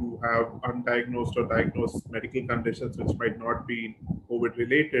there who have undiagnosed or diagnosed medical conditions which might not be COVID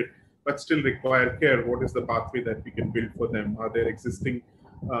related, but still require care, what is the pathway that we can build for them? Are there existing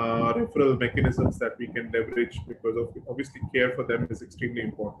referral mechanisms that we can leverage, because obviously care for them is extremely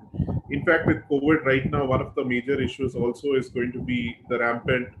important. In fact, with COVID right now, one of the major issues also is going to be the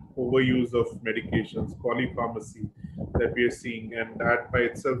rampant overuse of medications, polypharmacy that we are seeing, and that by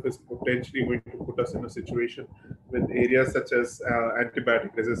itself is potentially going to put us in a situation with areas such as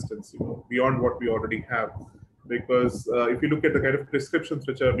antibiotic resistance, beyond what we already have. Because if you look at the kind of prescriptions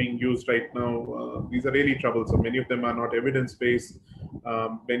which are being used right now, these are really troublesome. Many of them are not evidence-based.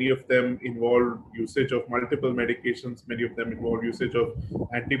 Many of them involve usage of multiple medications. Many of them involve usage of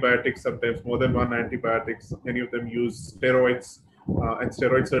antibiotics, sometimes more than one antibiotics. Many of them use steroids. And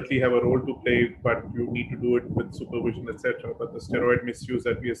steroids certainly have a role to play, but you need to do it with supervision, etc. But the steroid misuse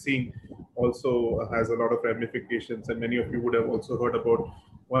that we are seeing also has a lot of ramifications. And many of you would have also heard about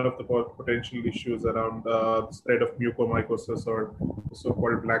one of the potential issues around the spread of mucormycosis, or the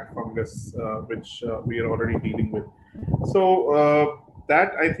so-called black fungus, which we are already dealing with. So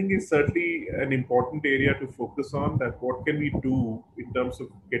that I think is certainly an important area to focus on, that what can we do in terms of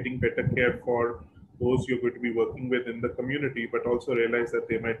getting better care for those you're going to be working with in the community, but also realize that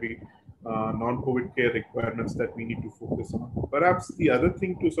there might be non-COVID care requirements that we need to focus on. Perhaps the other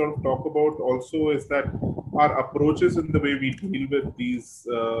thing to sort of talk about also is that our approaches in the way we deal with these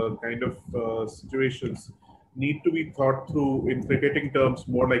kind of situations need to be thought through in cricketing terms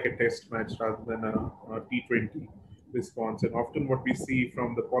more like a test match rather than a T20 response. And often what we see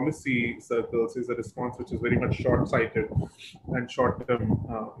from the policy circles is a response which is very much short-sighted and short-term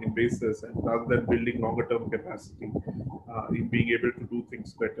in basis, and rather than building longer-term capacity in being able to do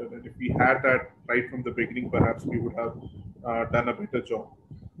things better. And if we had that right from the beginning, perhaps we would have done a better job.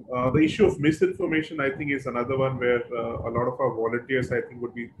 The issue of misinformation, I think, is another one where a lot of our volunteers, I think,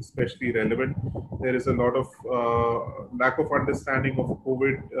 would be especially relevant. There is a lot of lack of understanding of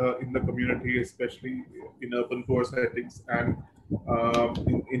COVID in the community, especially in urban poor settings and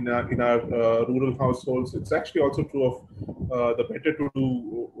in our rural households. It's actually also true of the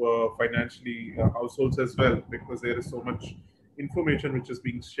better-to-do financially households as well, because there is so much information which is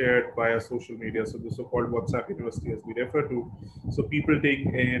being shared via social media. So the so-called WhatsApp University, as we refer to. So people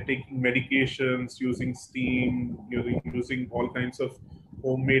taking medications, using steam, using all kinds of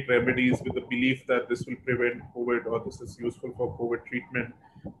homemade remedies with the belief that this will prevent COVID or this is useful for COVID treatment.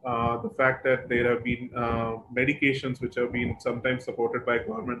 The fact that there have been medications which have been sometimes supported by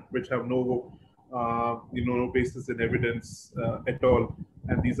government, which have no basis in evidence at all,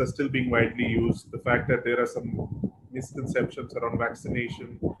 and these are still being widely used. The fact that there are some misconceptions around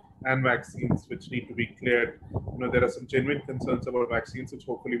vaccination and vaccines which need to be cleared. There are some genuine concerns about vaccines, which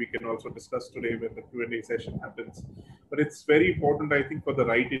hopefully we can also discuss today when the Q&A session happens. But it's very important, I think, for the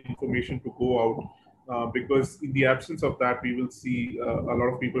right information to go out, because in the absence of that, we will see a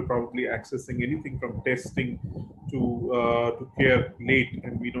lot of people probably accessing anything from testing to care late.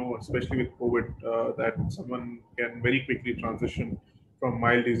 And we know, especially with COVID, that someone can very quickly transition from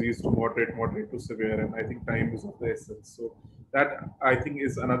mild disease to moderate to severe, and I think time is of the essence. So that, I think,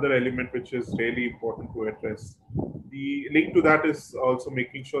 is another element which is really important to address. The link to that is also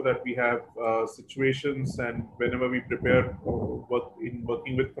making sure that we have situations, and whenever we prepare or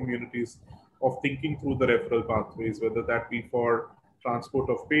working with communities, of thinking through the referral pathways, whether that be for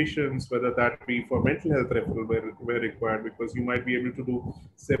transport of patients, whether that be for mental health referral where required, because you might be able to do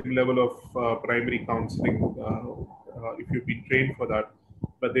some level of primary counseling if you've been trained for that.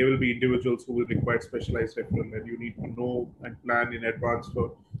 But there will be individuals who will require specialized referral, and you need to know and plan in advance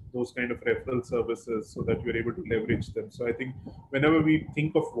for those kind of referral services so that you're able to leverage them. So I think whenever we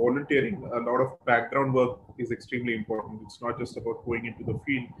think of volunteering, a lot of background work is extremely important. It's not just about going into the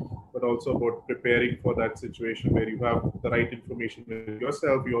field, but also about preparing for that situation where you have the right information with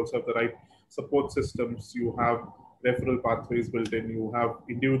yourself, you also have the right support systems, you have referral pathways built in, you have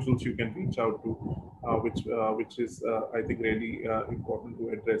individuals you can reach out to, which is, I think, really important to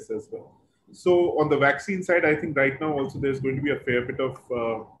address as well. So on the vaccine side, I think right now also there's going to be a fair bit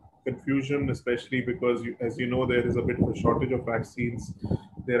of confusion, especially because, as you know, there is a bit of a shortage of vaccines.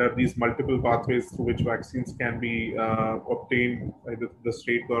 There are these multiple pathways through which vaccines can be obtained, either the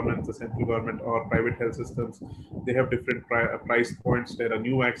state government, the central government, or private health systems. They have different price points. There are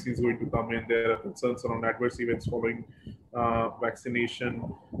new vaccines going to come in. There are concerns around adverse events following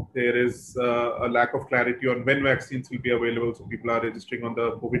vaccination. There is a lack of clarity on when vaccines will be available. So people are registering on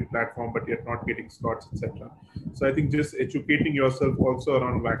the COVID platform, but yet not getting slots, etc. So I think just educating yourself also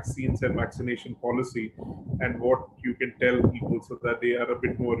around vaccines and vaccination policy and what you can tell people so that they are a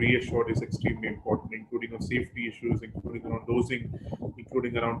bit more reassured is extremely important, including on safety issues, including around dosing,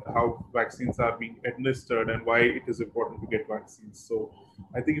 including around how vaccines are being administered and why it is important to get vaccines. So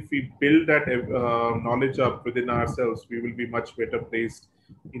I think if we build that knowledge up within ourselves, we will be much better placed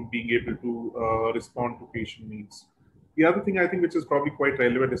in being able to respond to patient needs. The other thing I think which is probably quite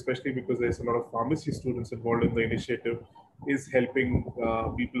relevant, especially because there's a lot of pharmacy students involved in the initiative, is helping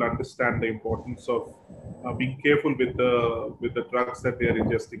people understand the importance of being careful with the drugs that they are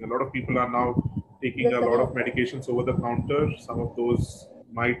ingesting. A lot of people are now taking a lot of medications over the counter. Some of those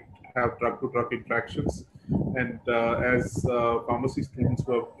might have drug-to-drug interactions, and as pharmacy students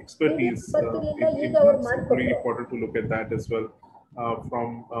who have expertise in drugs, it's really important to look at that as well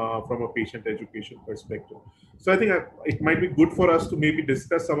from a patient education perspective. So I think it might be good for us to maybe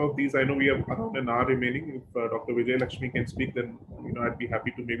discuss some of these. I know we have around an hour remaining. If Dr. Vijay Lakshmi can speak, then I'd be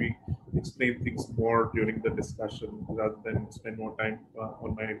happy to maybe explain things more during the discussion rather than spend more time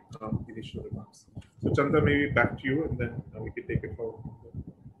on my initial remarks. So Chanda, maybe back to you, and then we can take it forward.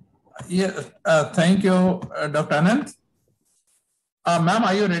 Yeah, thank you, Dr. Anand. Ma'am,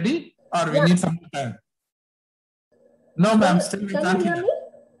 are you ready, or we need some time? No, ma'am, still we can't hear.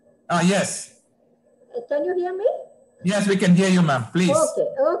 Yes. Can you hear me? Yes, we can hear you, ma'am. Please. Okay.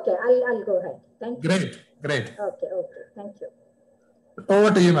 I'll go ahead. Thank you. Great. Okay. Thank you.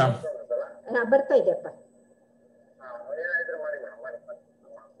 Over to you, ma'am.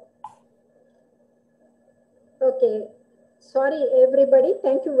 Okay. Sorry, everybody.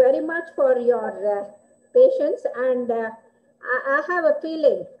 Thank you very much for your patience. And I have a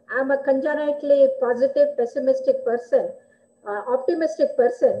feeling I'm a congenitally positive, pessimistic person, optimistic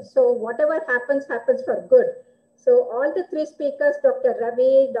person. So whatever happens for good. So all the three speakers, Dr.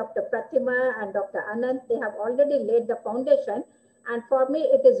 Ravi, Dr. Pratima, and Dr. Anand, they have already laid the foundation. And for me,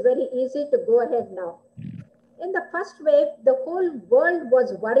 it is very easy to go ahead now. in the first wave, the whole world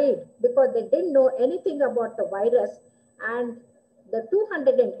was worried because they didn't know anything about the virus, and the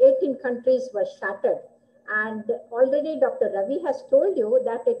 218 countries were shattered. And already Dr. Ravi has told you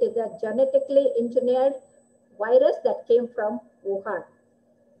that it is a genetically engineered virus that came from Wuhan.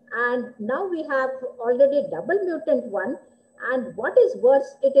 And now we have already double mutant one. And what is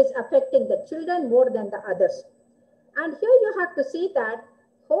worse, it is affecting the children more than the others. And here you have to see that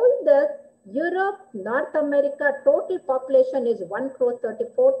whole the Europe, North America total population is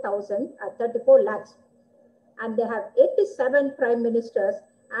 1,34 lakhs. And they have 87 prime ministers,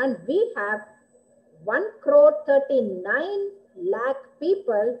 and we have 1,39 lakh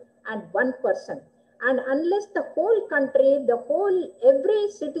people and 1 person. And unless the whole country,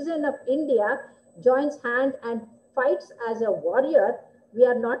 every citizen of India joins hand and fights as a warrior, we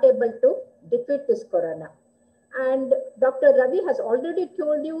are not able to defeat this corona. And Dr. Ravi has already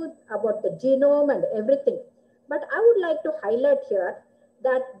told you about the genome and everything. But I would like to highlight here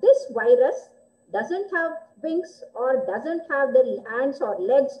that this virus doesn't have wings or doesn't have the hands or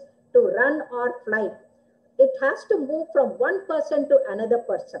legs to run or fly. It has to move from one person to another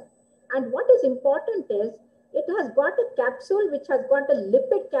person. And what is important is it has got a capsule which has got a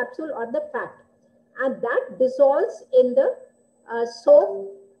lipid capsule or the fat. And that dissolves in the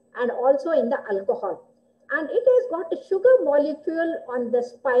soap and also in the alcohol. And it has got a sugar molecule on the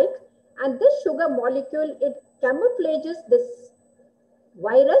spike, and this sugar molecule, it camouflages this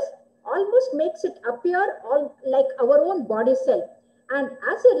virus, almost makes it appear all like our own body cell. And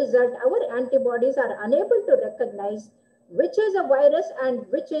as a result, our antibodies are unable to recognize which is a virus and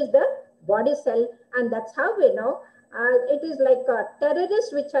which is the body cell. And that's how we know it is like a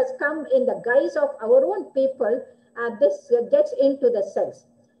terrorist which has come in the guise of our own people. This gets into the cells.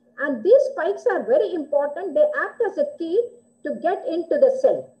 And these spikes are very important. They act as a key to get into the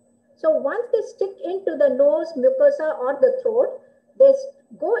cell. So once they stick into the nose, mucosa, or the throat, they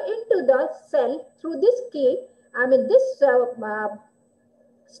go into the cell through this key. I mean, this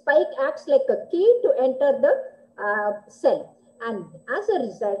spike acts like a key to enter the cell. And as a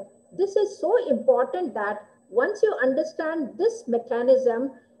result, this is so important that once you understand this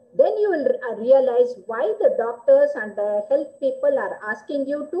mechanism, then you will realize why the doctors and the health people are asking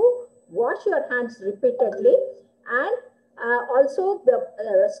you to wash your hands repeatedly and also the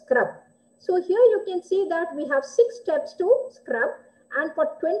scrub. So here you can see that we have 6 steps to scrub, and for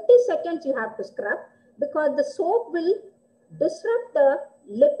 20 seconds you have to scrub because the soap will disrupt the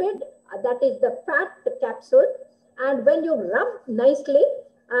lipid, that is the fat capsule. And when you rub nicely,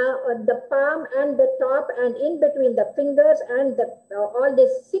 the palm and the top and in between the fingers and all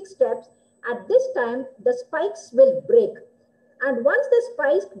these 6 steps, at this time, the spikes will break. And once the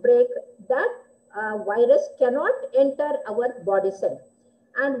spikes break, that virus cannot enter our body cell.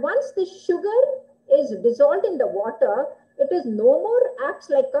 And once the sugar is dissolved in the water, it is no more acts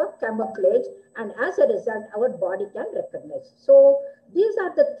like a camouflage, and as a result, our body can recognize. So these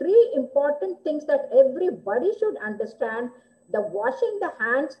are the 3 important things that everybody should understand. The washing the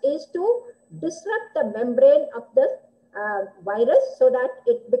hands is to disrupt the membrane of the virus so that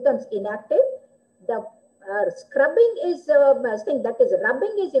it becomes inactive. The scrubbing is that is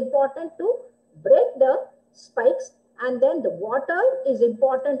rubbing is important to break the spikes, and then the water is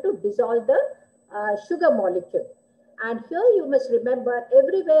important to dissolve the sugar molecule. And here you must remember,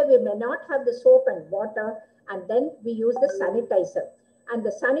 everywhere we may not have the soap and water, and then we use the sanitizer. And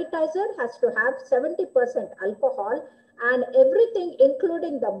the sanitizer has to have 70% alcohol, and everything,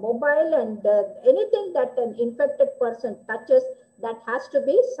 including the mobile and anything that an infected person touches, that has to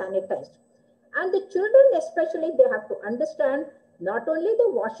be sanitized. And the children especially, they have to understand not only the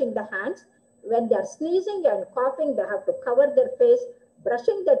washing the hands, when they are sneezing and coughing, they have to cover their face,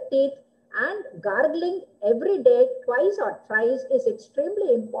 brushing their teeth, and gargling every day, twice or thrice, is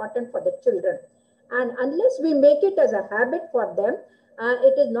extremely important for the children. And unless we make it as a habit for them,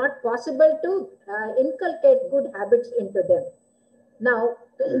 it is not possible to inculcate good habits into them. Now,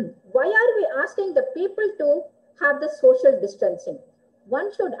 why are we asking the people to have the social distancing?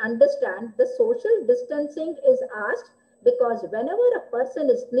 One should understand the social distancing is asked because whenever a person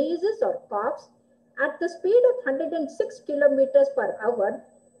sneezes or coughs at the speed of 106 kilometers per hour,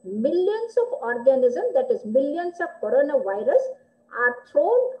 millions of organisms, that is millions of coronavirus, are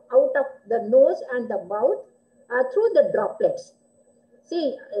thrown out of the nose and the mouth through the droplets.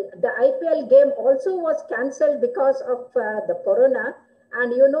 See, the IPL game also was cancelled because of the corona.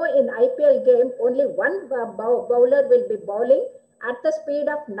 And you know, in IPL game, only one bowler will be bowling at the speed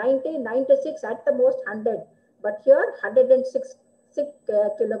of 90, 96, at the most 100. But here, 106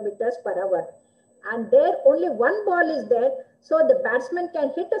 kilometers per hour. And there only one ball is there. So the batsman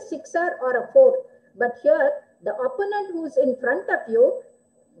can hit a sixer or a four. But here, the opponent who's in front of you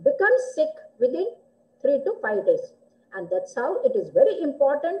becomes sick within 3 to 5 days. And that's how it is very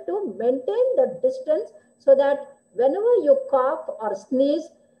important to maintain the distance, so that whenever you cough or sneeze,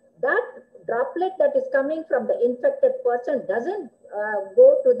 that droplet that is coming from the infected person doesn't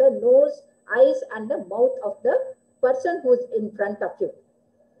go to the nose, eyes, and the mouth of the person who's in front of you.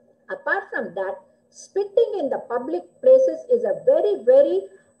 Apart from that, spitting in the public places is a very, very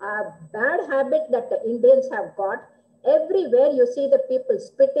bad habit that the Indians have got. Everywhere you see the people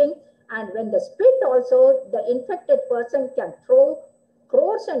spitting, and when they spit also, the infected person can throw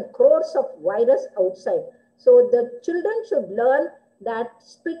crores and crores of virus outside. So the children should learn that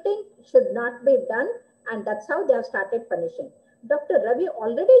spitting should not be done, and that's how they have started punishing. Dr. Ravi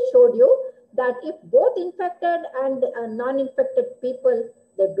already showed you that if both infected and non-infected people,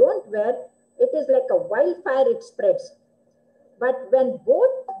 they don't wear, it is like a wildfire, it spreads. But when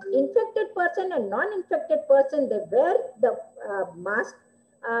both infected person and non-infected person, they wear the mask,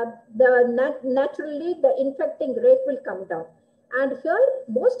 naturally the infecting rate will come down. And here,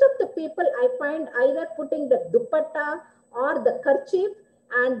 most of the people I find either putting the dupatta or the kerchief.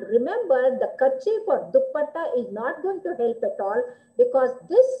 And remember, the kerchief or dupatta is not going to help at all, because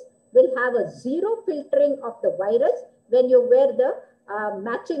this will have a zero filtering of the virus when you wear the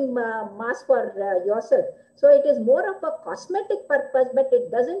matching mask for yourself. So it is more of a cosmetic purpose, but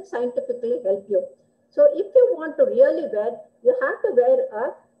it doesn't scientifically help you. So if you want to really wear, you have to wear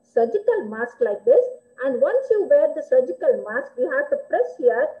a surgical mask like this. And once you wear the surgical mask, you have to press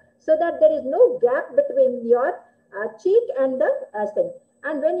here so that there is no gap between your cheek and the thing.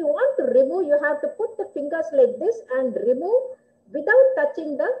 And when you want to remove, you have to put the fingers like this and remove without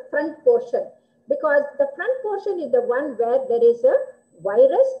touching the front portion, because the front portion is the one where there is a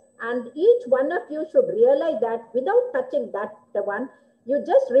virus, and each one of you should realize that without touching that one, you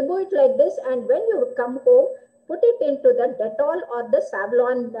just remove it like this, and when you come home, put it into the Dettol or the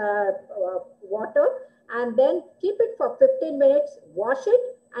Savlon water, and then keep it for 15 minutes, wash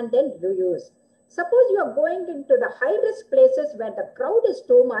it, and then reuse. Suppose you are going into the high-risk places where the crowd is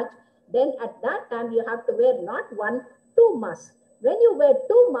too much, then at that time you have to wear not one, two masks. When you wear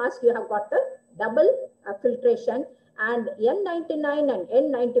two masks, you have got a double filtration, and N99 and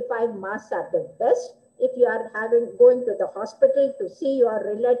N95 masks are the best if you are going to the hospital to see your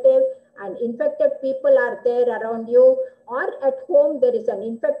relative and infected people are there around you, or at home there is an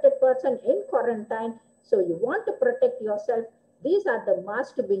infected person in quarantine. So you want to protect yourself. These are the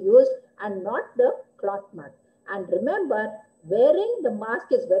masks to be used and not the cloth mask. And remember, wearing the mask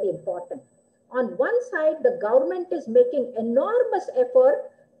is very important. On one side, the government is making enormous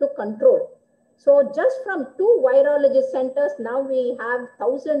effort to control. So just from 2 virology centers, now we have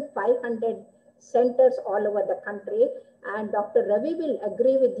 1,500 centers all over the country. And Dr. Ravi will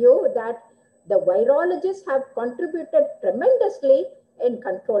agree with you that the virologists have contributed tremendously in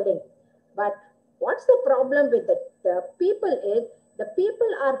controlling. But what's the problem with the people is, the people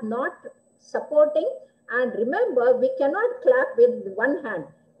are not supporting. And remember, we cannot clap with one hand.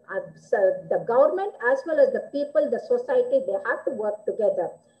 So the government as well as the people, the society, they have to work together.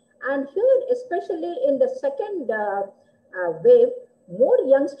 And here, especially in the second wave, more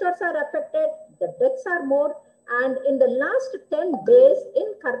youngsters are affected, the deaths are more. And in the last 10 days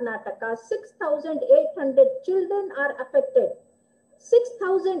in Karnataka, 6,800 children are affected.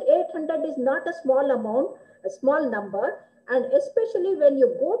 6,800 is not a small amount, a small number. And especially when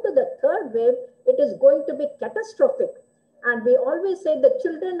you go to the third wave, it is going to be catastrophic. And we always say the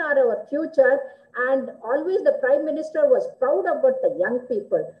children are our future, and always the Prime Minister was proud about the young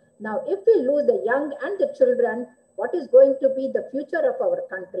people. Now, if we lose the young and the children, what is going to be the future of our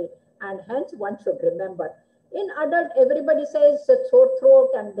country? And hence one should remember. In adult, everybody says sore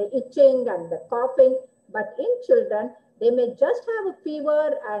throat and the itching and the coughing, but in children, they may just have a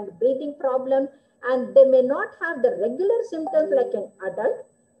fever and breathing problem, and they may not have the regular symptoms like an adult,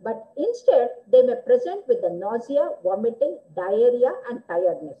 but instead they may present with the nausea, vomiting, diarrhea, and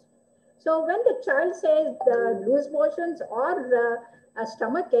tiredness. So when the child says the loose motions or a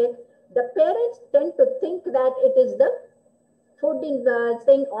stomachache, the parents tend to think that it is the food in the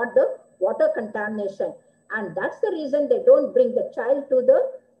thing or the water contamination. And that's the reason they don't bring the child to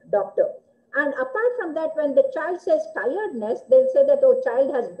the doctor. And apart from that, when the child says tiredness, they'll say that, oh,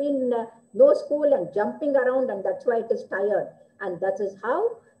 child has been no school and jumping around, and that's why it is tired. And that is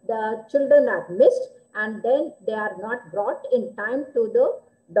how the children are missed, and then they are not brought in time to the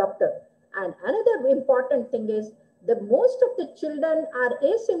doctor. And another important thing is, the most of the children are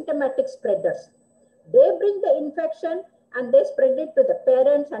asymptomatic spreaders. They bring the infection and they spread it to the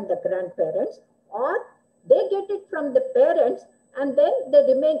parents and the grandparents, or they get it from the parents, and then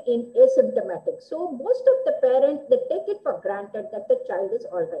they remain asymptomatic. So most of the parents, they take it for granted that the child is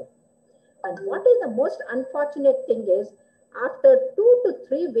all right. And what is the most unfortunate thing is, after 2 to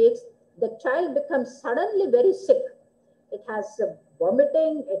 3 weeks, the child becomes suddenly very sick. It has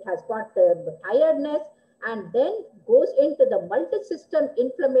vomiting, it has got tiredness, and then goes into the multi-system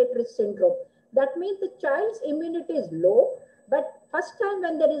inflammatory syndrome. That means the child's immunity is low, but first time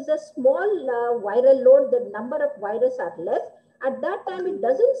when there is a small viral load, the number of virus are less. At that time, it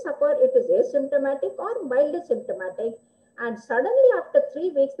doesn't suffer, it is asymptomatic or mildly symptomatic. And suddenly after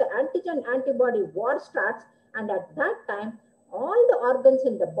 3 weeks, the antigen antibody war starts. And at that time, all the organs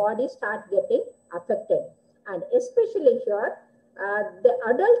in the body start getting affected. And especially here, the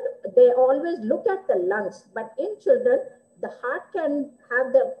adult, they always look at the lungs. But in children, the heart can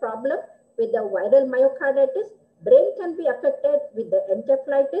have the problem with the viral myocarditis. Brain can be affected with the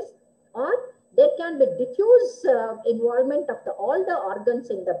encephalitis, or there can be diffuse involvement of all the organs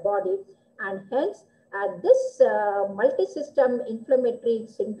in the body. And hence, this multi-system inflammatory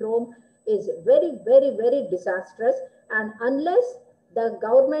syndrome is very, very, very disastrous. And unless the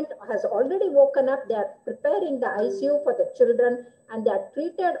government has already woken up, they are preparing the ICU for the children, and they are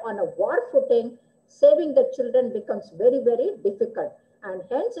treated on a war footing. Saving the children becomes very, very difficult. And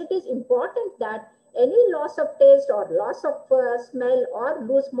hence, it is important that any loss of taste or loss of smell or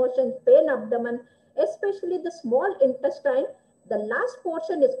loose motion, pain abdomen, especially the small intestine, the last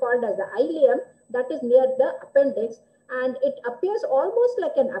portion is called as the ileum, that is near the appendix, and it appears almost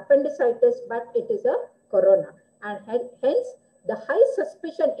like an appendicitis, but it is a corona. And hence, the high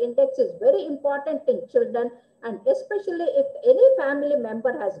suspicion index is very important in children, and especially if any family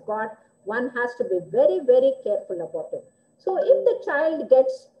member has got, one has to be very, very careful about it. So if the child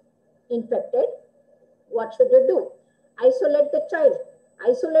gets infected, what should you do? Isolate the child.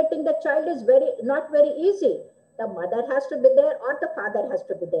 Isolating the child is not very easy. The mother has to be there or the father has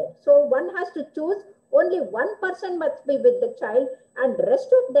to be there. So one has to choose, only one person must be with the child and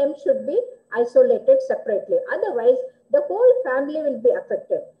rest of them should be isolated separately. Otherwise, the whole family will be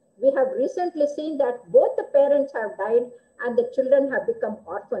affected. We have recently seen that both the parents have died and the children have become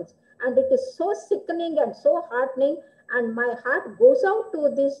orphans. And it is so sickening and so heartening, and my heart goes out to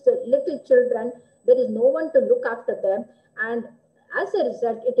these little children. There is no one to look after them. And as a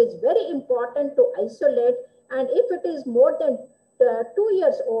result, it is very important to isolate. And if it is more than 2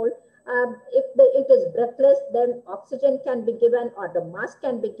 years old, if it is breathless, then oxygen can be given or the mask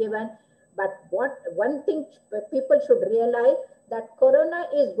can be given. But one thing people should realize, that corona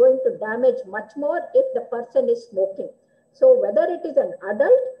is going to damage much more if the person is smoking. So whether it is an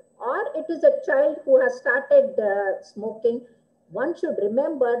adult or it is a child who has started smoking, one should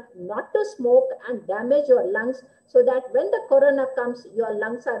remember not to smoke and damage your lungs, so that when the corona comes, your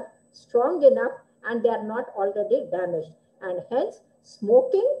lungs are strong enough and they are not already damaged. And hence,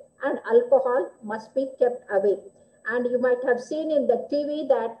 smoking and alcohol must be kept away. And you might have seen in the TV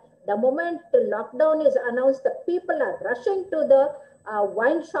that the moment the lockdown is announced, the people are rushing to the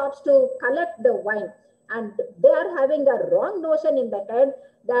wine shops to collect the wine. And they are having a wrong notion in the head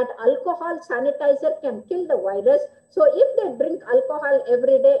that alcohol sanitizer can kill the virus. So if they drink alcohol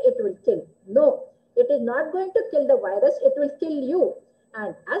every day, it will kill. No, it is not going to kill the virus, it will kill you.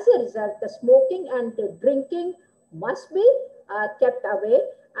 And as a result, the smoking and the drinking must be kept away.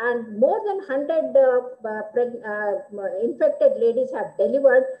 And more than 100 infected ladies have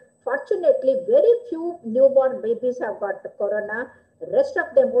delivered. Fortunately, very few newborn babies have got the corona. Rest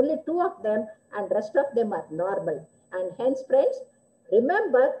of them, only 2 of them, and rest of them are normal. And hence, friends,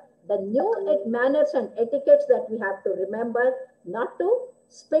 remember the new manners and etiquettes that we have to remember: not to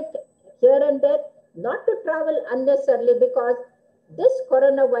spit here and there, not to travel unnecessarily, because this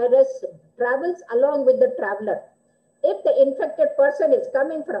coronavirus travels along with the traveler. If the infected person is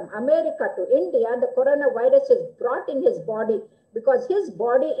coming from America to India, the coronavirus is brought in his body, because his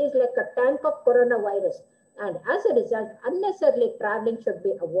body is like a tank of coronavirus. And as a result, unnecessarily traveling should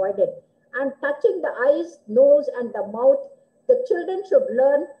be avoided. And touching the eyes, nose, and the mouth, the children should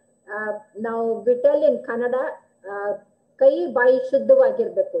learn. Now we tell in Kannada, kai bai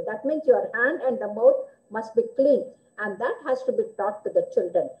shuddhavagirbeku. That means your hand and the mouth must be clean, and that has to be taught to the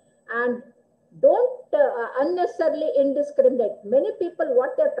children. And don't unnecessarily indiscriminate. Many people,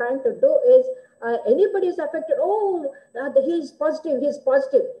 what they're trying to do is, anybody is affected, he is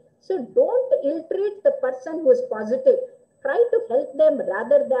positive. So don't ill-treat the person who is positive. Try to help them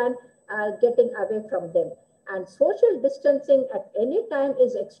rather than getting away from them. And social distancing at any time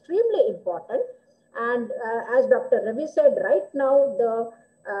is extremely important. And as Dr. Ravi said, right now the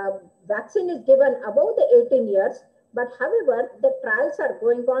vaccine is given above the 18 years. But however, the trials are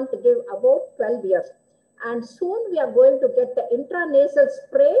going on to give about 12 years. And soon we are going to get the intranasal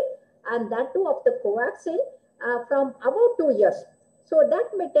spray, and that too of the Covaxin from about 2 years. So that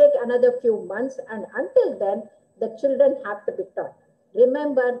may take another few months, and until then, the children have to be taught.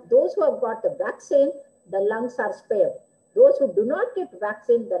 Remember, those who have got the vaccine, the lungs are spared. Those who do not get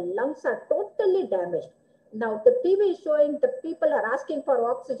vaccine, the lungs are totally damaged. Now the TV is showing the people are asking for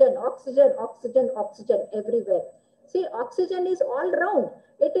oxygen, oxygen, oxygen, oxygen everywhere. See, oxygen is all round.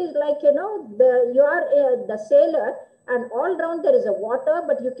 It is like, you know, you are the sailor, and all round there is a water,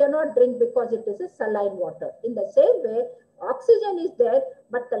 but you cannot drink because it is a saline water. In the same way, oxygen is there,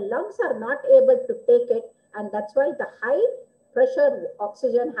 but the lungs are not able to take it, and that's why the high pressure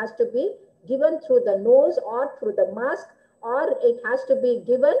oxygen has to be given through the nose or through the mask, or it has to be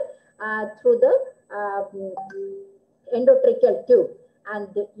given through the endotracheal tube. And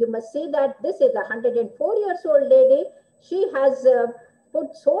you must see that this is a 104 years old lady. She has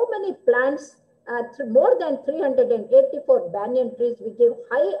put so many plants, more than 384 banyan trees. We give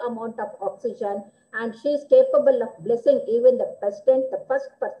high amount of oxygen, and she is capable of blessing even the president, the first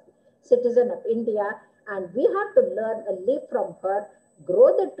citizen of India. And we have to learn a leaf from her,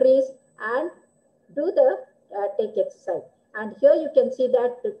 grow the trees, and do the take exercise. And here you can see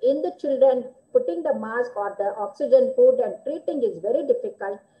that in the children, putting the mask or the oxygen hood and treating is very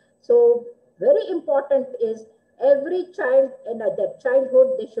difficult. So very important is every child in their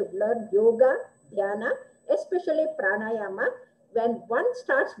childhood, they should learn yoga, dhyana, especially pranayama. When one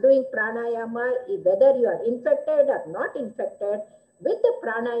starts doing pranayama, whether you are infected or not infected, with the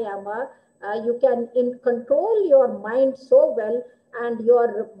pranayama, you can control your mind so well, and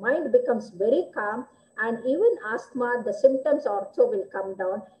your mind becomes very calm, and even asthma, the symptoms also will come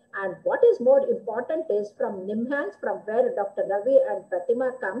down. And what is more important is from NIMHANS, from where Dr. Ravi and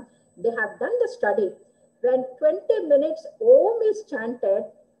Pratima come, they have done the study. When 20 minutes Om is chanted,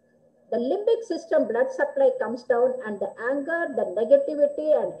 the limbic system blood supply comes down, and the anger, the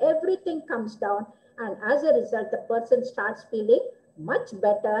negativity, and everything comes down. And as a result, the person starts feeling much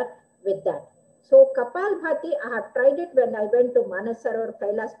better with that. So Kapalbhati, I have tried it when I went to Manasarovar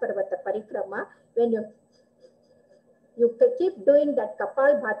Kailas Parvata Parikrama. When you keep doing that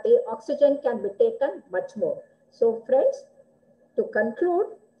Kapalbhati, oxygen can be taken much more. So friends, to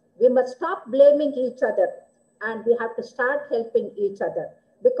conclude, we must stop blaming each other, and we have to start helping each other,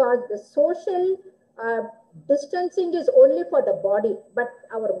 because the social distancing is only for the body, but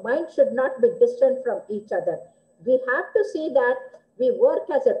our mind should not be distant from each other. We have to see that we work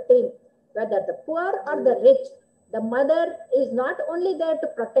as a team, whether the poor or the rich. The mother is not only there to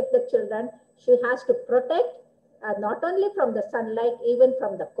protect the children, she has to protect not only from the sunlight, even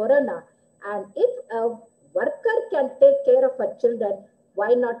from the corona. And if a worker can take care of her children, why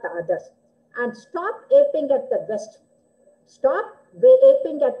not the others? And stop aping at the West. Stop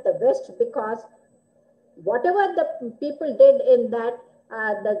aping at the West, because whatever the people did in that,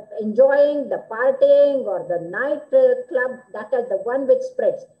 the enjoying, the partying, or the night club, that is the one which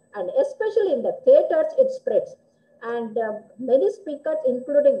spreads. And especially in the theaters, it spreads. And many speakers,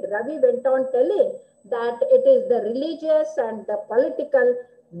 including Ravi, went on telling that it is the religious and the political,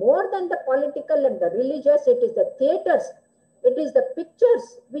 more than the political and the religious, it is the theaters. It is the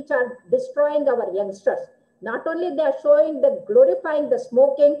pictures which are destroying our youngsters. Not only they are showing the glorifying the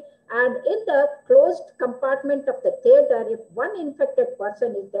smoking, and in the closed compartment of the theater, if one infected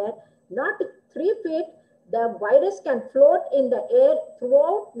person is there, not 3 feet, the virus can float in the air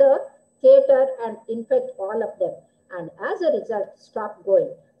throughout the theater and infect all of them. And as a result, stop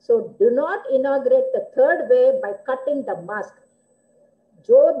going. So do not inaugurate the third wave by cutting the mask.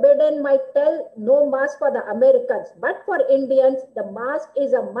 Joe Biden might tell no mask for the Americans, but for Indians, the mask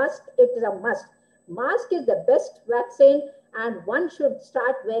is a must. It is a must. Mask is the best vaccine, and one should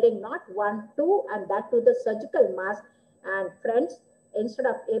start wearing not 1, 2, and that to the surgical mask. And friends, instead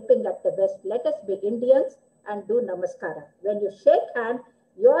of aping at the West, let us be Indians and do namaskara. When you shake hand,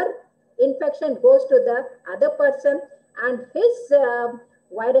 your infection goes to the other person, and his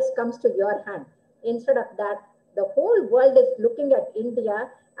virus comes to your hand. Instead of that, the whole world is looking at India,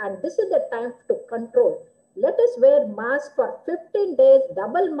 and this is the time to control. Let us wear masks for 15 days,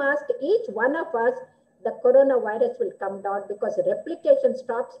 double mask, each one of us. The coronavirus will come down, because replication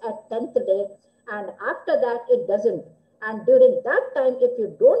stops at 10th day, and after that it doesn't. And during that time, if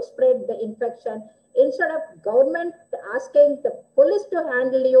you don't spread the infection, instead of government asking the police to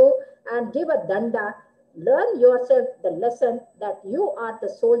handle you and give a danda, learn yourself the lesson that you are the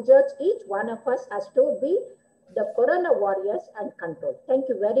soldiers. Each one of us has to be the corona warriors and control. Thank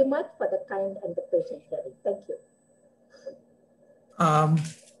you very much for the kind and the patient hearing. Thank you.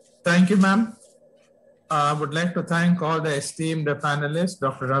 Thank you, ma'am. I would like to thank all the esteemed panelists,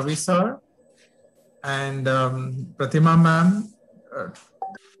 Dr. Ravi sir, and Pratima ma'am,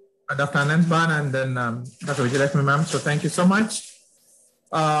 Dr. Anand Ban, and then Dr. Vijayalakshmi ma'am. So thank you so much.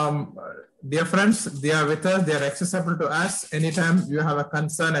 Dear friends, they are with us. They are accessible to us. Anytime you have a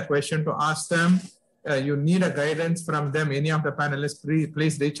concern, a question to ask them, you need a guidance from them, any of the panelists,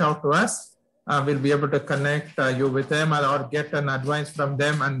 please reach out to us. We'll be able to connect you with them or get an advice from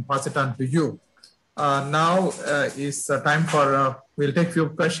them and pass it on to you. Now is time for, we'll take few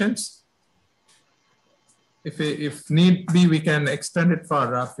questions. If need be, we can extend it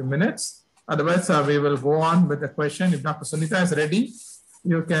for a few minutes. Otherwise, we will go on with the question. If Dr. Sunita is ready,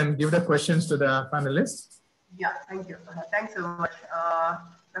 you can give the questions to the panelists. Yeah, thank you. Thanks so much.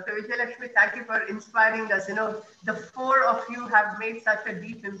 Dr. Vijayalakshmi, thank you for inspiring us. You know, the four of you have made such a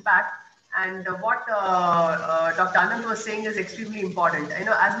deep impact. And what Dr. Anand was saying is extremely important. You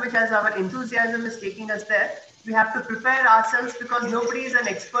know, as much as our enthusiasm is taking us there, we have to prepare ourselves because nobody is an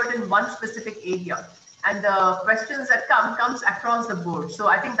expert in one specific area. And the questions that comes across the board. So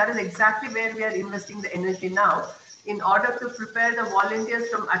I think that is exactly where we are investing the energy now, in order to prepare the volunteers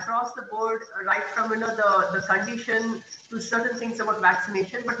from across the board, right from the condition to certain things about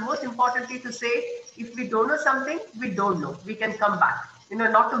vaccination. But most importantly, to say, if we don't know something, we don't know. We can come back. You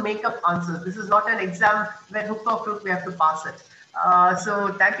know, not to make up answers. This is not an exam where hook or crook we have to pass it.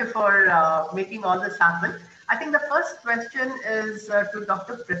 So thank you for making all this happen. I think the first question is to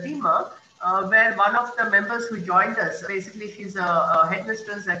Dr. Pratima. Where one of the members who joined us, basically she's a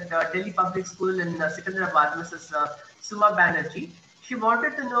headmistress at Delhi Public School in Secunderabad, Mrs. Suma Banerjee. She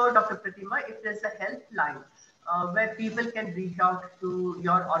wanted to know, Dr. Pratima, if there's a helpline where people can reach out to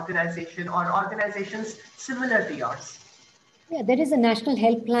your organization or organizations similar to yours. Yeah, there is a national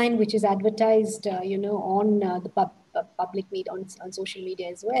helpline which is advertised, on the public media, on social media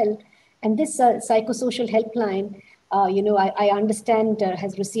as well. And this psychosocial helpline, I understand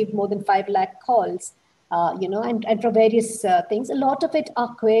has received more than 5 lakh calls, and for various things. A lot of it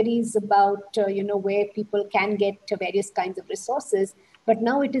are queries about, where people can get various kinds of resources. But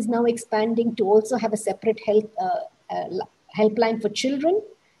now it is now expanding to also have a separate helpline for children,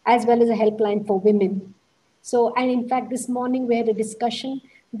 as well as a helpline for women. So, and in fact, this morning we had a discussion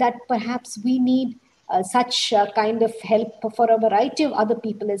that perhaps we need such kind of help for a variety of other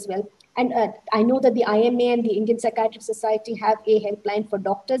people as well. And I know that the IMA and the Indian Psychiatric Society have a helpline for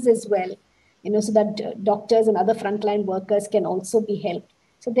doctors as well, so that doctors and other frontline workers can also be helped.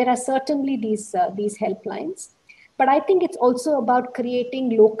 So there are certainly these helplines. But I think it's also about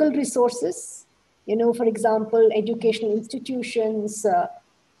creating local resources, for example, educational institutions,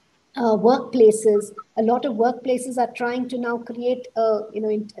 workplaces. A lot of workplaces are trying to now create,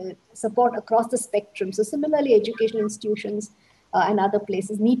 support across the spectrum. So similarly, educational institutions and other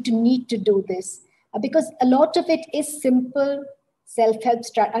places need to do this because a lot of it is simple self-help.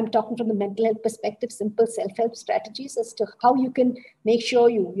 I'm talking from the mental health perspective, simple self-help strategies as to how you can make sure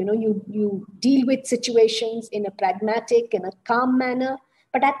you deal with situations in a pragmatic and a calm manner,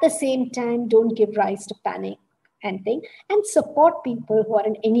 but at the same time, don't give rise to panic and support people who are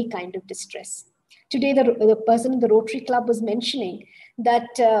in any kind of distress. Today, the person in the Rotary Club was mentioning that,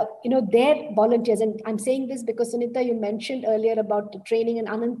 their volunteers, and I'm saying this because Sunita, you mentioned earlier about the training, and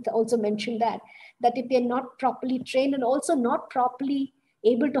Anand also mentioned that if they're not properly trained and also not properly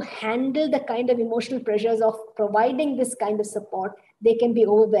able to handle the kind of emotional pressures of providing this kind of support, they can be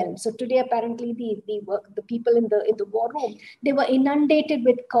overwhelmed. So today, apparently, the people in the war room, they were inundated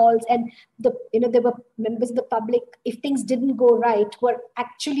with calls, and there were members of the public, if things didn't go right, were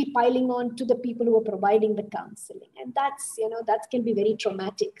actually piling on to the people who were providing the counseling, and that can be very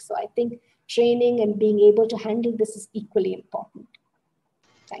traumatic. So I think training and being able to handle this is equally important.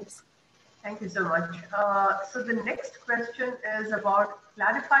 Thanks. Thank you so much. So the next question is about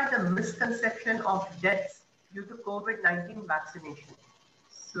clarify the misconception of deaths due to COVID-19 vaccination.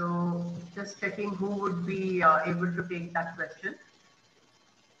 So just checking who would be able to take that question.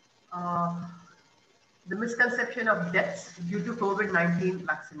 The misconception of deaths due to COVID-19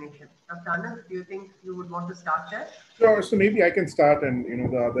 vaccination. Dr. Anand, do you think you would want to start there? Sure. So maybe I can start, and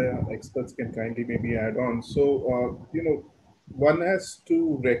the other experts can kindly maybe add on. So one has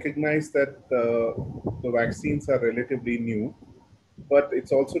to recognize that the vaccines are relatively new, but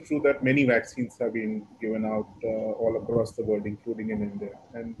it's also true that many vaccines have been given out all across the world, including in India,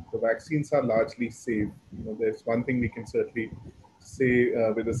 and the vaccines are largely safe. There's one thing we can certainly say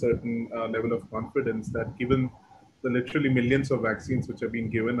with a certain level of confidence, that given the literally millions of vaccines which have been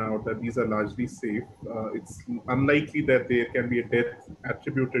given out, that these are largely safe. It's unlikely that there can be a death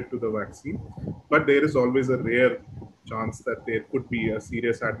attributed to the vaccine, but there is always a rare chance that there could be a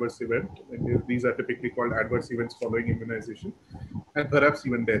serious adverse event. And these are typically called adverse events following immunization. and perhaps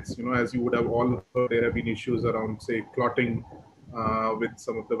even deaths. As you would have all heard, there have been issues around, say, clotting with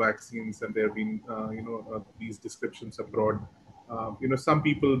some of the vaccines, and there have been, these descriptions abroad. Some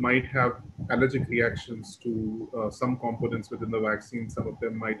people might have allergic reactions to some components within the vaccine. Some of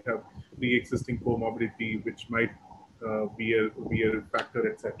them might have pre-existing comorbidity, which might be a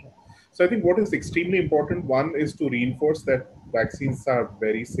factor, etc. So I think what is extremely important, one, is to reinforce that vaccines are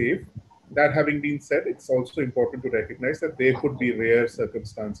very safe. That having been said, it's also important to recognize that there could be rare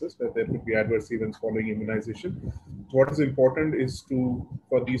circumstances where there could be adverse events following immunization. What is important is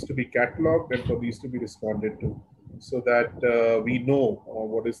for these to be catalogued and for these to be responded to, so that we know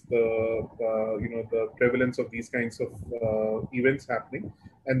what is the prevalence of these kinds of events happening,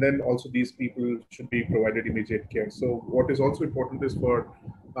 and then also these people should be provided immediate care. So what is also important is for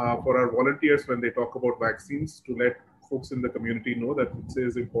our volunteers, when they talk about vaccines, to let folks in the community know that it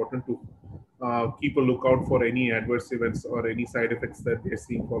is important to keep a lookout for any adverse events or any side effects that they're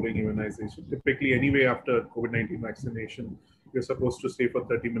seeing following immunization. Typically, anyway, after COVID-19 vaccination, you're supposed to stay for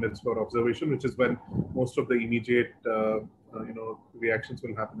 30 minutes for observation, which is when most of the immediate reactions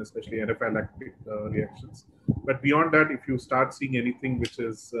will happen, especially anaphylactic reactions. But beyond that, if you start seeing anything which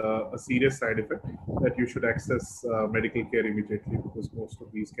is a serious side effect, that you should access medical care immediately, because most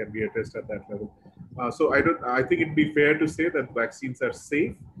of these can be addressed at that level. So I think it'd be fair to say that vaccines are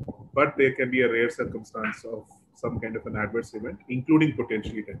safe, but there can be a rare circumstance of some kind of an adverse event, including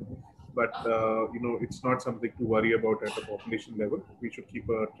potentially death. But it's not something to worry about at a population level. We should keep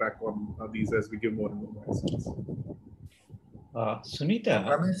a track on these as we give more and more vaccines. Sunita,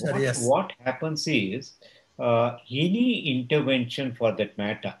 what happens is any intervention, for that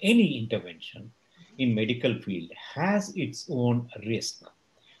matter, any intervention in medical field has its own risk.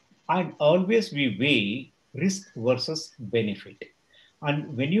 And always we weigh risk versus benefit.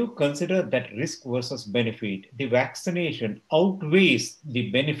 And when you consider that risk versus benefit, the vaccination outweighs the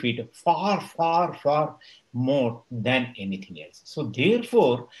benefit far, far, far more than anything else. So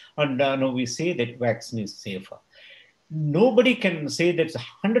therefore, and we say that vaccine is safer. Nobody can say that's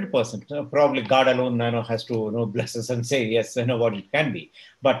 100%. Probably God alone has to bless us and say, yes, what it can be.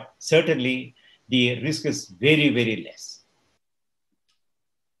 But certainly the risk is very, very less.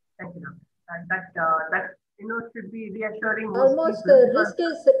 Thank you. That should be reassuring. Almost the risk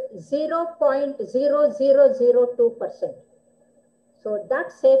is 0.0002%. So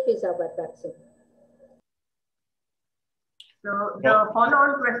that safe is our vaccine. So the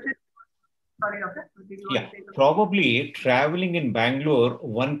follow-on question. Sorry, doctor. Probably traveling in Bangalore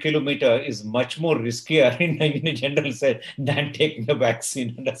 1 kilometer is much more riskier in a general sense than taking the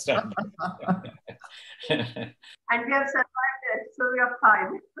vaccine. Understand? And we have survived it, so we are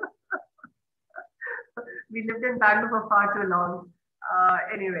fine. We lived in Bangalore for far too long.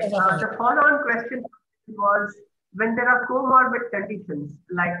 Anyway, the follow-on question was, when there are comorbid conditions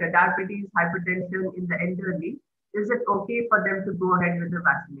like diabetes, hypertension in the elderly, is it okay for them to go ahead with the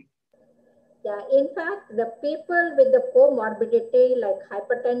vaccination? Yeah, in fact, the people with the comorbidity like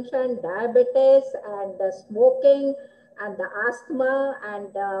hypertension, diabetes, and the smoking, and the asthma,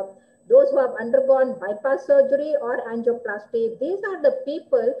 and those who have undergone bypass surgery or angioplasty, these are the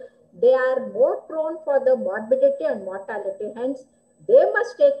people, they are more prone for the morbidity and mortality. Hence, they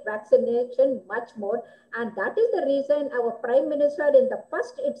must take vaccination much more. And that is the reason our Prime Minister in the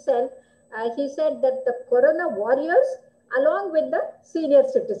first itself, he said that the corona warriors, along with the senior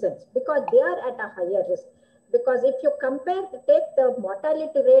citizens, because they are at a higher risk. Because if you compare, take the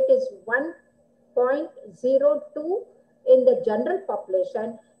mortality rate is 1.02 in the general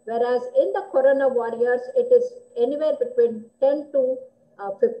population, whereas in the corona warriors, it is anywhere between 10 to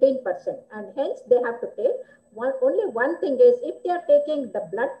 15%. And hence they have to take only one thing is, if they are taking the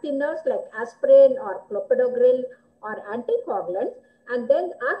blood thinners like aspirin or clopidogrel or anticoagulants, and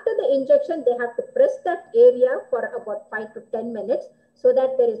then after the injection, they have to press that area for about 5 to 10 minutes so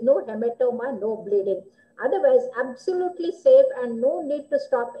that there is no hematoma, no bleeding. Otherwise, absolutely safe and no need to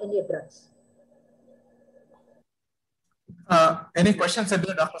stop any drugs. Any questions,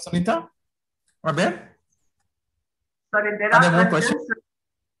 Dr. Sunita? Are there? Sorry, there are questions.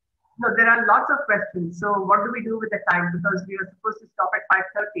 No, there are lots of questions. So what do we do with the time? Because we are supposed to stop at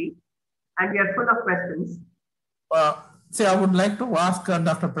 5:30 and we are full of questions. See, I would like to ask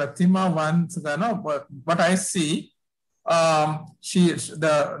Dr. Pratima once, what I see, along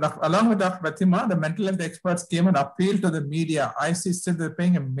with Dr. Pratima, the mental health experts came and appealed to the media. I see still they're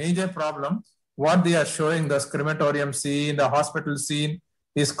playing a major problem. What they are showing, the crematorium scene, the hospital scene,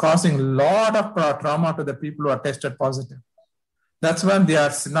 is causing a lot of trauma to the people who are tested positive. That's when they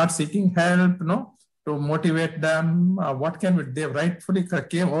are not seeking help, to motivate them. What can we, they rightfully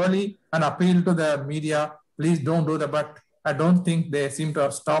came early and appealed to the media, please don't do that. But I don't think they seem to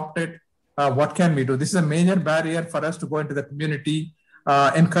have stopped it. What can we do? This is a major barrier for us to go into the community,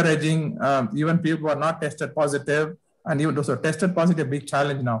 encouraging even people who are not tested positive, and even those who are tested positive, a big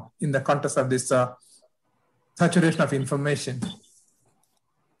challenge now in the context of this saturation of information.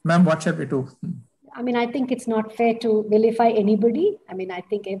 Ma'am, what shall we do? I mean, I think it's not fair to vilify anybody. I mean, I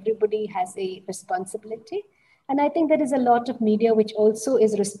think everybody has a responsibility. And I think there is a lot of media which also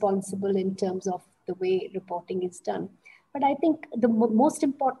is responsible in terms of the way reporting is done. But I think the most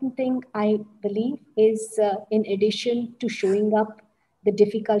important thing, I believe, is in addition to showing up the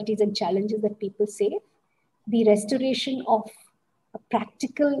difficulties and challenges that people say, the restoration of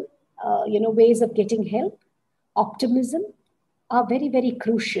practical, ways of getting help, optimism, are very, very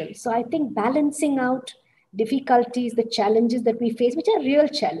crucial. So I think balancing out difficulties, the challenges that we face, which are real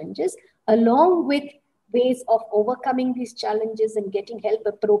challenges, along with ways of overcoming these challenges and getting help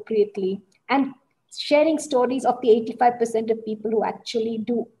appropriately, and sharing stories of the 85% of people who actually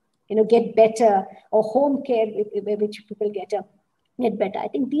do, get better, or home care, which people get better. I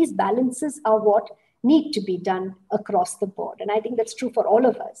think these balances are what need to be done across the board. And I think that's true for all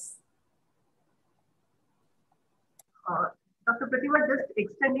of us. Dr. Pratima, just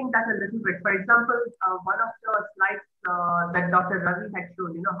extending that a little bit. For example, one of the slides that Dr. Ravi had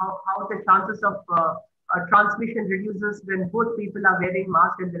shown, how the chances of transmission reduces when both people are wearing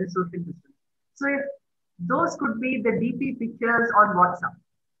masks and there is social distance. So if those could be the DP pictures on WhatsApp,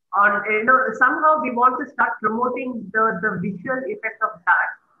 or somehow we want to start promoting the visual effect of that.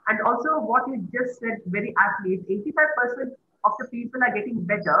 And also what you just said very aptly, 85% of the people are getting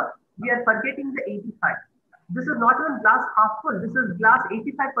better. We are forgetting the 85. This is not even glass half full. This is glass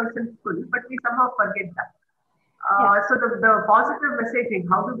 85% full, but we somehow forget that. So the positive messaging,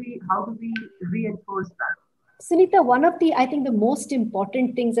 how do we reinforce that? Sunita, one of the, I think the most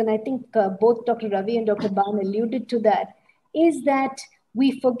important things, and I think both Dr. Ravi and Dr. Ban alluded to that, is that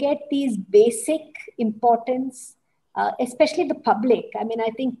we forget these basic importance, especially the public. I mean, I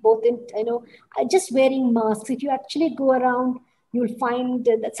think both in, just wearing masks, if you actually go around, you'll find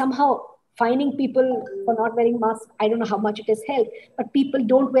that somehow finding people for not wearing masks, I don't know how much it has helped, but people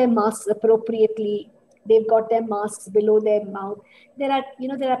don't wear masks appropriately. They've got their masks below their mouth. There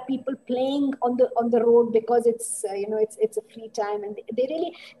are people playing on the road because it's a free time, and they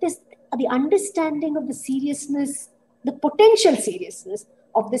really, there's the understanding of the seriousness, the potential seriousness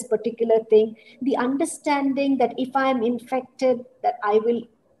of this particular thing, the understanding that if I'm infected, that I will,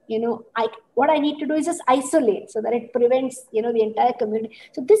 what I need to do is just isolate so that it prevents, the entire community.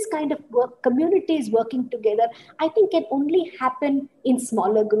 So this kind of work, communities working together, I think can only happen in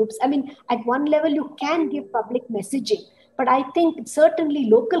smaller groups. I mean, at one level, you can give public messaging, but I think certainly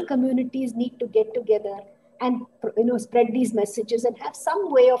local communities need to get together and, spread these messages and have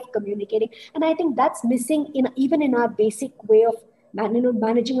some way of communicating. And I think that's missing even in our basic way of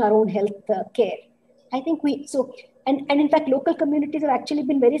managing our own health care. I think and in fact, local communities have actually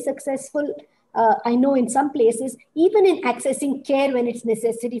been very successful. I know in some places, even in accessing care when it's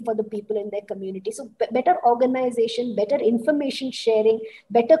necessary for the people in their community. So better organization, better information sharing,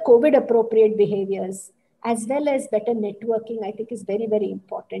 better COVID appropriate behaviors, as well as better networking, I think is very, very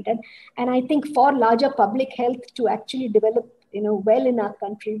important. And I think for larger public health to actually develop, well in our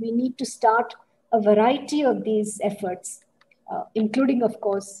country, we need to start a variety of these efforts, including, of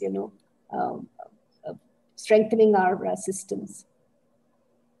course, strengthening our systems.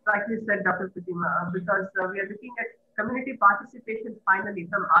 Rightly said, Dr. Pratima, because we are looking at community participation finally.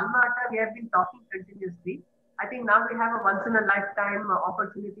 From Alma Ata, we have been talking continuously. I think now we have a once in a lifetime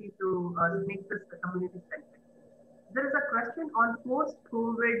opportunity to make this community centric. There is a question on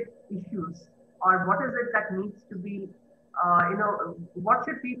post-COVID issues, or what is it that needs to be, what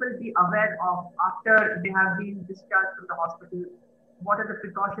should people be aware of after they have been discharged from the hospital? What are the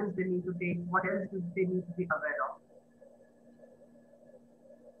precautions they need to take? What else do they need to be aware of?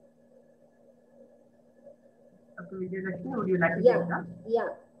 Dr. Vijayalakshmi, would you like to take that? Yeah.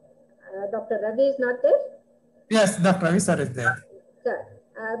 Dr. Ravi is not there? Yes, Dr. Ravi sir is there. Sir,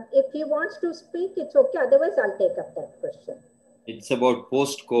 if he wants to speak, it's okay. Otherwise, I'll take up that question. It's about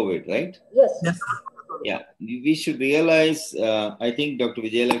post-COVID, right? Yes. Yeah, we should realize, I think Dr.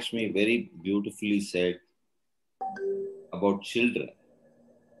 Vijayalakshmi very beautifully said about children.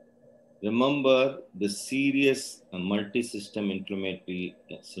 Remember, the serious multi-system inflammatory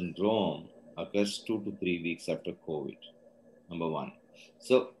syndrome occurs 2 to 3 weeks after COVID, number one.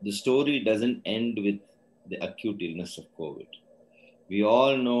 So the story doesn't end with the acute illness of COVID. We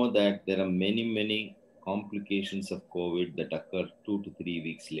all know that there are many, many complications of COVID that occur 2 to 3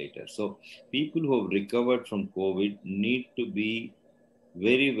 weeks later. So people who have recovered from COVID need to be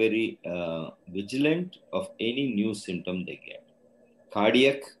very, very vigilant of any new symptom they get.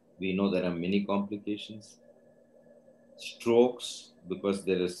 Cardiac, we know there are many complications. Strokes, because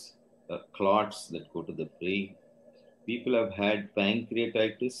there is clots that go to the brain. People have had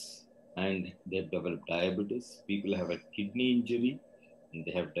pancreatitis and they've developed diabetes. People have had kidney injury and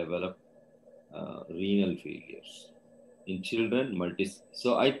they have developed renal failures. In children,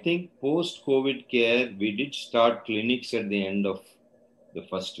 So I think post-COVID care, we did start clinics at the end of the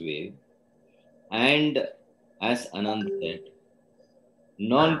first wave. And as Anand said,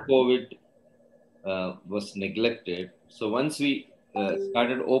 non-COVID was neglected. So once we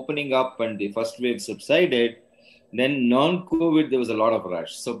started opening up and the first wave subsided, then non-COVID, there was a lot of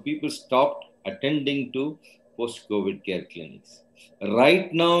rush. So people stopped attending to post-COVID care clinics.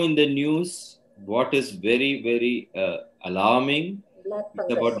 Right now in the news, what is very, very alarming is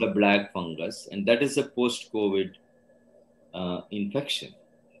about the black fungus. And that is a post-COVID infection,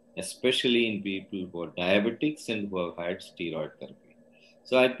 especially in people who are diabetics and who have had steroid therapy.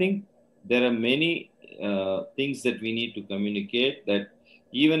 So I think there are many things that we need to communicate, that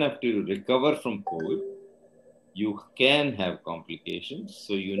even after you recover from COVID, you can have complications.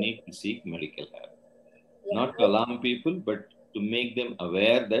 So you need to seek medical help. Not to alarm people, but to make them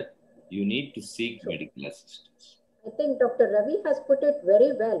aware that you need to seek medical assistance. I think Dr. Ravi has put it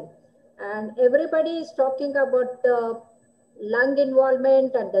very well. And everybody is talking about the lung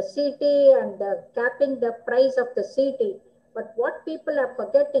involvement and the CT and the capping the price of the CT. But what people are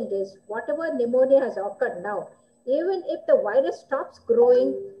forgetting is whatever pneumonia has occurred now, even if the virus stops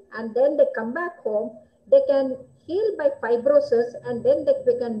growing and then they come back home, they can heal by fibrosis and then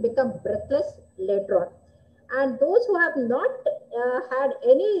they can become breathless later on. And those who have not had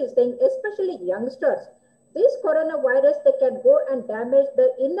anything, especially youngsters, this coronavirus, they can go and damage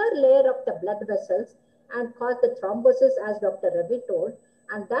the inner layer of the blood vessels and cause the thrombosis, as Dr. Ravi told,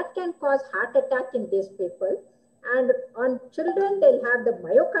 and that can cause heart attack in these people. And on children, they'll have the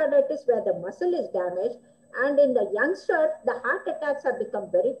myocarditis where the muscle is damaged, and in the youngsters, the heart attacks have become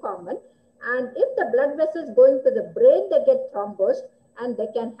very common. And if the blood vessels going to the brain, they get thrombosed, and they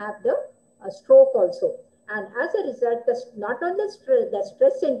can have the stroke also. And as a result, not only the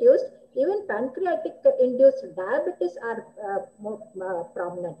stress-induced, even pancreatic-induced diabetes are more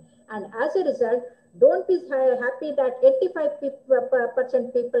prominent. And as a result, don't be happy that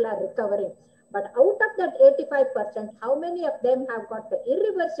 85% people are recovering. But out of that 85%, how many of them have got the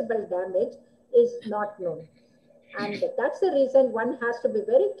irreversible damage is not known. And that's the reason one has to be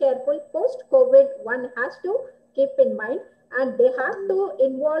very careful. Post-COVID, one has to keep in mind, and they have to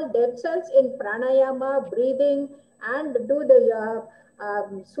involve themselves in pranayama, breathing, and do the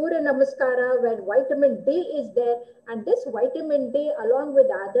Surya Namaskara where vitamin D is there. And this vitamin D, along with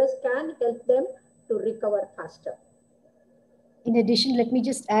others, can help them to recover faster. In addition, let me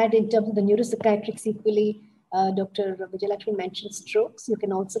just add in terms of the neuropsychiatric equally, Dr. Vijayalakshmi mentioned strokes. You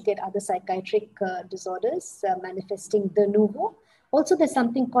can also get other psychiatric disorders manifesting de novo. Also, there's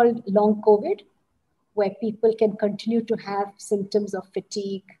something called long COVID, where people can continue to have symptoms of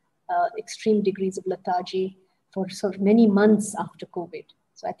fatigue, extreme degrees of lethargy for sort of many months after COVID.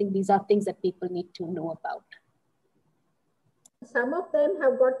 So I think these are things that people need to know about. Some of them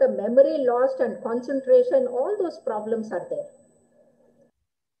have got the memory lost and concentration. All those problems are there.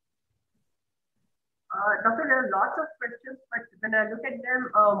 Doctor, there are lots of questions, but when I look at them,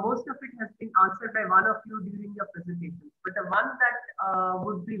 most of it has been answered by one of you during your presentation. But the one that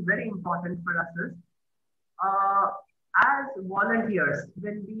would be very important for us is, as volunteers,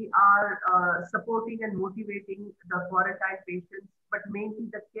 when we are supporting and motivating the quarantine patients, but mainly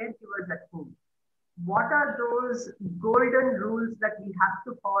the caregivers at home, what are those golden rules that we have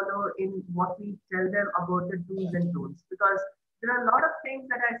to follow in what we tell them about the do's and don'ts? Because there are a lot of things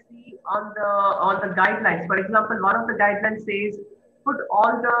that I see on the guidelines. For example, one of the guidelines says, put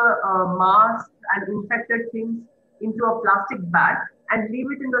all the masks and infected things into a plastic bag and leave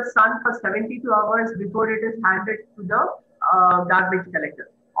it in the sun for 72 hours before it is handed to the garbage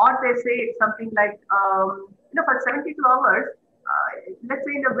collector. Or they say something like, for 72 hours, let's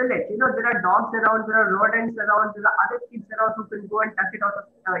say in the village, there are dogs around, there are rodents around, there are other kids around who can go and touch it out of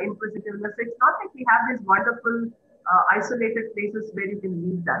inquisitiveness. So it's not like we have these wonderful isolated places where you can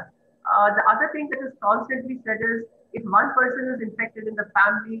leave that. The other thing that is constantly said is, if one person is infected in the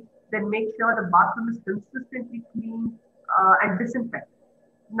family, then make sure the bathroom is consistently clean and disinfected.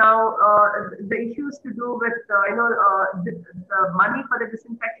 Now, the issues to do with the money for the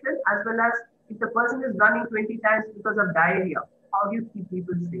disinfection, as well as if the person is running 20 times because of diarrhea, how do you keep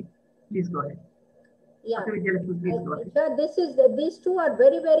people safe? Please go ahead. Yeah, these two are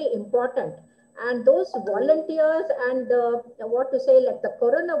very, very important. And those volunteers and what to say, like the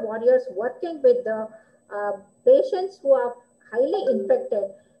corona warriors working with the patients who are highly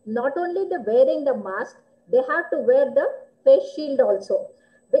infected, not only the wearing the mask, they have to wear the face shield also,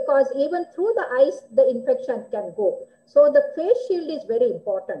 because even through the eyes the infection can go. So the face shield is very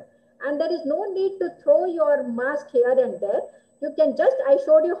important, and there is no need to throw your mask here and there. You can just, I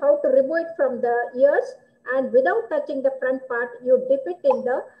showed you how to remove it from the ears, and without touching the front part, you dip it in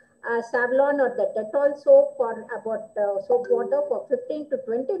the Savlon or the Dettol soap for about soap water for 15 to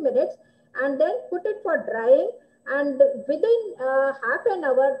 20 minutes, and then put it for drying, and within half an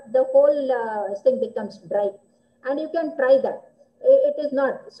hour the whole thing becomes dry, and you can try that. It is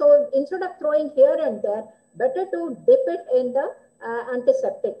not so, instead of throwing here and there, better to dip it in the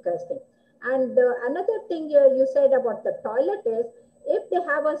antiseptic thing. And another thing you said about the toilet is, if they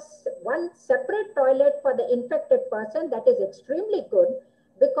have one separate toilet for the infected person, that is extremely good,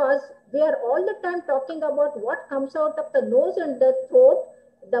 because we are all the time talking about what comes out of the nose and the throat,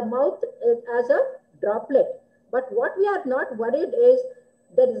 the mouth as a droplet. But what we are not worried is,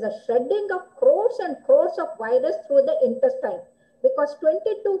 there is a shedding of crores and crores of virus through the intestine, because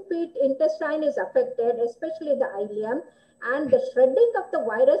 22 feet intestine is affected, especially the ileum, and the shredding of the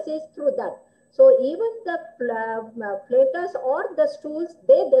virus is through that. So even the platters or the stools,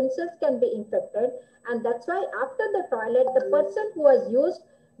 they themselves can be infected. And that's why after the toilet, the person who has used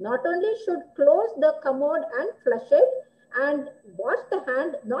not only should close the commode and flush it and wash the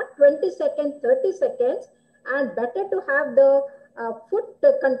hand, not 20 seconds, 30 seconds, and better to have the foot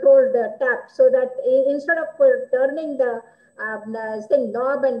controlled tap, so that instead of turning the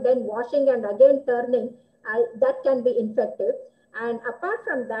knob and then washing and again turning, that can be infective. And apart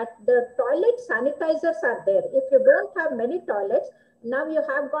from that, the toilet sanitizers are there. If you don't have many toilets, now you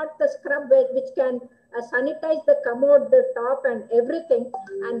have got the scrub which can sanitize the commode, the top and everything,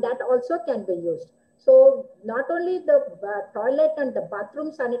 and that also can be used. So not only the toilet and the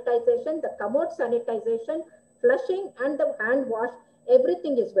bathroom sanitization, the commode sanitization, flushing and the hand wash,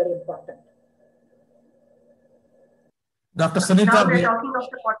 everything is very important. Dr. Sunita, now we're talking of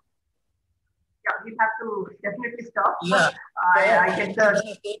the yeah, we have to definitely stop. Yeah. I get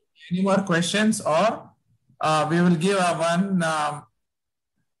the... Any more questions, or we will give one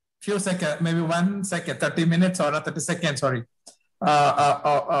few seconds, maybe 1 second, 30 minutes or 30 seconds, sorry. The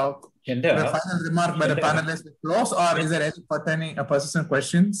final remark by the panelists will close, or is there any pertaining persistent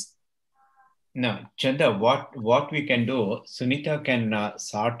questions? No, Chanda, what we can do, Sunita can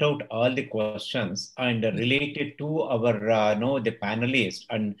sort out all the questions and relate it to our the panelists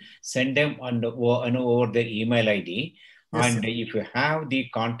and send them on the, over the email ID. Yes, and sir. If you have the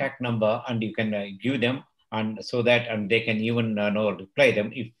contact number, and you can give them, and so that they can even reply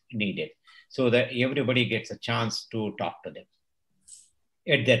them if needed, so that everybody gets a chance to talk to them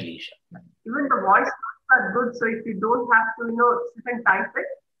at their leisure. Even the voice notes are good. So if you don't have to sit and type it,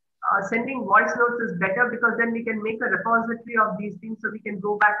 sending voice notes is better, because then we can make a repository of these things, so we can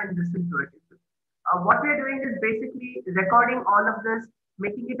go back and listen to it. What we are doing is basically recording all of this,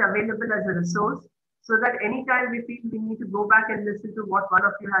 making it available as a resource, so that anytime we feel we need to go back and listen to what one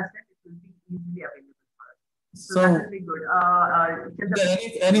of you has said, it will be easily available for us. So that will be good.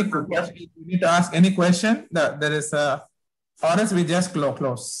 Any question? You need to ask any question. There is or else we just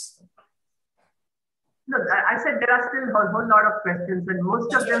close. No, I said there are still a whole lot of questions, and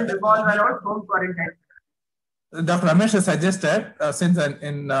most of them revolve around home quarantine. Dr. Ramesh has suggested, since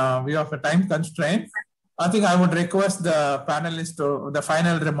in view of a time constraint, I think I would request the panelists to the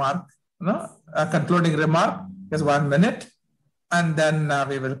final remark, a concluding remark, just 1 minute, and then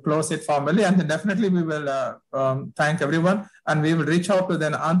we will close it formally, and then definitely we will thank everyone, and we will reach out to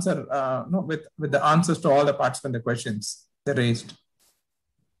then answer with the answers to all the participant questions they raised.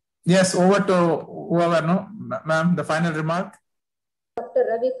 Yes, over to whoever, ma'am, the final remark. Dr.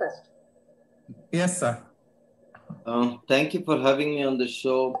 Ravi first. Yes, sir. Thank you for having me on the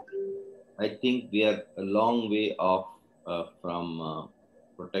show. I think we are a long way off from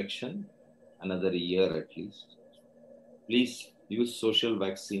protection, another year at least. Please use social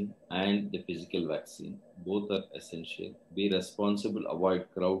vaccine and the physical vaccine. Both are essential. Be responsible, avoid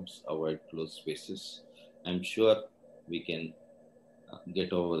crowds, avoid closed spaces. I'm sure we can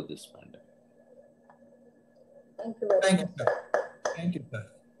get over this pandemic. Thank you very much. Thank you, sir.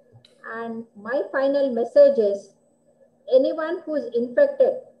 And my final message is, anyone who is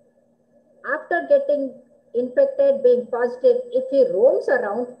infected, after getting infected, being positive, if he roams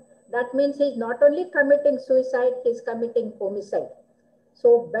around, that means he's not only committing suicide, he's committing homicide.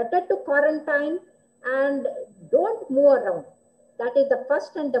 So better to quarantine and don't move around. That is the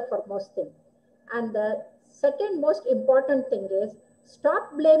first and the foremost thing. And the second most important thing is,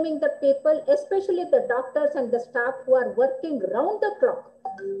 Stop blaming the people, especially the doctors and the staff who are working round the clock.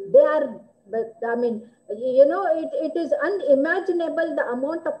 They are, I mean, it is unimaginable the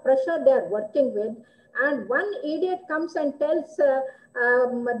amount of pressure they are working with. And one idiot comes and tells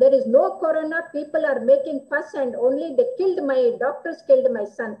there is no corona, people are making fuss and only doctors killed my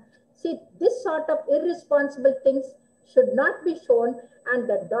son. See, this sort of irresponsible things should not be shown, and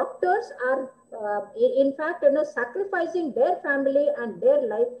the doctors are in fact sacrificing their family and their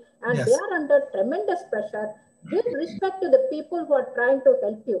life, and Yes. they are under tremendous pressure. Give respect to the people who are trying to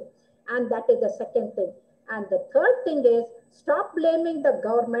help you, and that is the second thing. And the third thing is, stop blaming the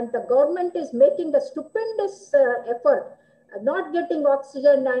government. The government is making a stupendous effort, not getting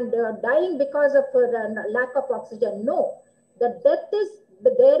oxygen and dying because of lack of oxygen. No, the death is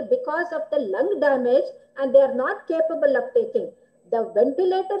there because of the lung damage, and they are not capable of taking. The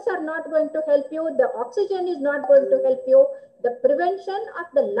ventilators are not going to help you. The oxygen is not going to help you. The prevention of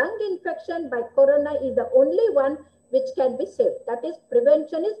the lung infection by corona is the only one which can be saved. That is,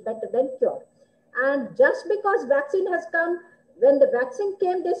 prevention is better than cure. And just because vaccine has come, when the vaccine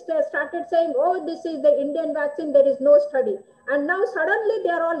came, they started saying, oh, this is the Indian vaccine, there is no study. And now suddenly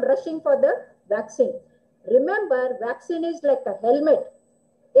they are all rushing for the vaccine. Remember, vaccine is like a helmet.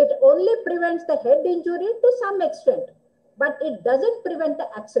 It only prevents the head injury to some extent, but it doesn't prevent the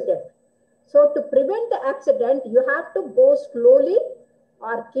accident. So to prevent the accident, you have to go slowly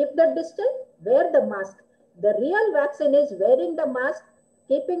or keep the distance, wear the mask. The real vaccine is wearing the mask,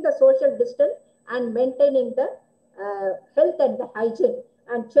 keeping the social distance, and maintaining the health and the hygiene,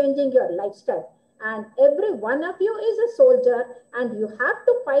 and changing your lifestyle. And every one of you is a soldier, and you have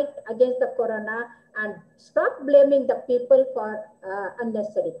to fight against the corona, and stop blaming the people for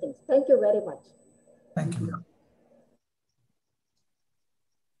unnecessary things. Thank you very much. Thank you.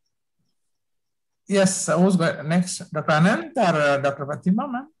 Yes, who's next? Dr. Anand or Dr. Fatima,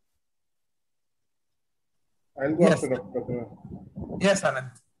 ma'am? I'll go after Dr. Fatima. Yes,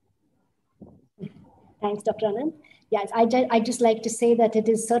 Anand. Thanks, Dr. Anand. Yes, I just like to say that it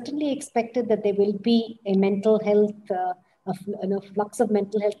is certainly expected that there will be a mental health, flux of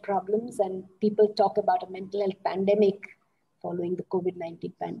mental health problems, and people talk about a mental health pandemic following the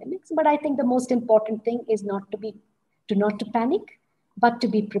COVID-19 pandemics. But I think the most important thing is not to panic, but to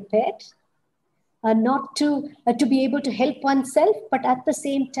be prepared, not to be able to help oneself, but at the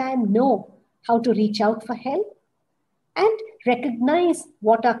same time know how to reach out for help, and recognize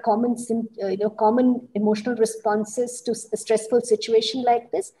what are common emotional responses to a stressful situation like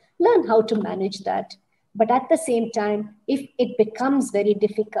this. Learn how to manage that. But at the same time, if it becomes very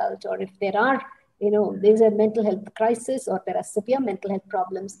difficult, or if there's a mental health crisis, or there are severe mental health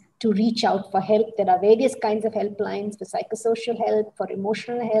problems, to reach out for help. There are various kinds of helplines for psychosocial help, for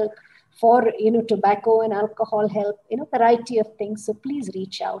emotional help, for tobacco and alcohol help, variety of things. So please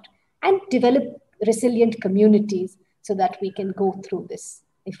reach out and develop resilient communities so that we can go through this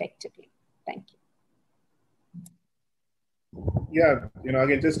effectively. Thank you. Yeah,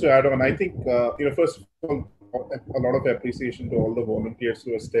 again, just to add on, I think, first of all, a lot of appreciation to all the volunteers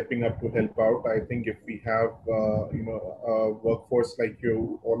who are stepping up to help out. I think if we have, a workforce like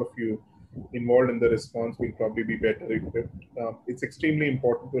you, all of you involved in the response, we'll probably be better equipped. It's extremely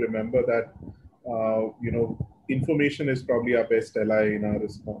important to remember that, information is probably our best ally in our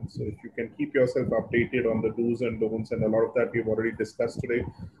response. So if you can keep yourself updated on the do's and don'ts, and a lot of that we've already discussed today,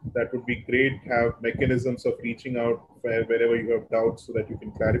 that would be great. Have mechanisms of reaching out wherever you have doubts, so that you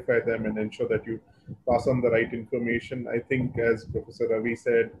can clarify them and ensure that you pass on the right information. I think, as Professor Ravi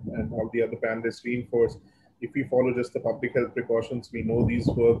said, and all the other panelists reinforced, if we follow just the public health precautions, we know these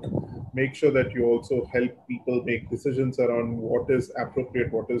work. Make sure that you also help people make decisions around what is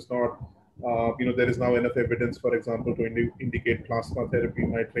appropriate, what is not. There is now enough evidence, for example, to indicate plasma therapy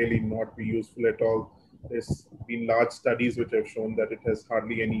might really not be useful at all. There's been large studies which have shown that it has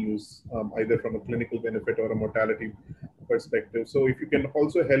hardly any use, either from a clinical benefit or a mortality perspective. So if you can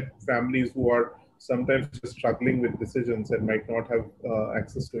also help families who are sometimes just struggling with decisions and might not have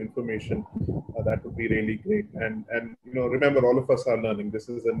access to information, that would be really great. And remember, all of us are learning. This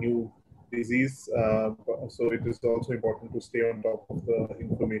is a new disease, so it is also important to stay on top of the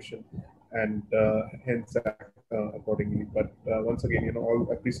information, and hence act accordingly. But once again, all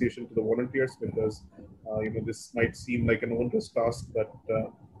appreciation to the volunteers, because this might seem like an onerous task, but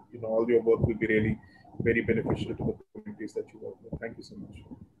all your work will be really very beneficial to the communities that you work with. Thank you so much.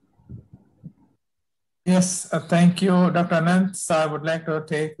 Yes, thank you, Dr. Anand. So I would like to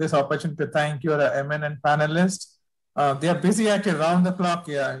take this opportunity to thank your eminent panelists. They are busy actually around the clock.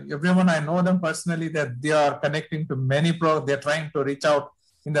 Yeah, everyone, I know them personally, that they are connecting to many programs. They're trying to reach out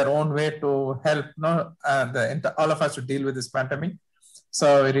in their own way to help all of us to deal with this pandemic.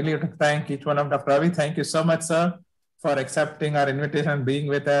 So we really want to thank each one of Dr. Ravi. Thank you so much, sir, for accepting our invitation and being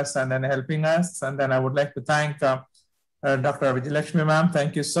with us and then helping us. And then I would like to thank Dr. Vijayalakshmi ma'am.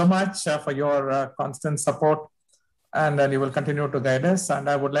 Thank you so much for your constant support, and then you will continue to guide us. And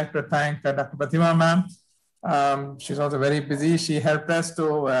I would like to thank Dr. Pratima ma'am. She's also very busy. She helped us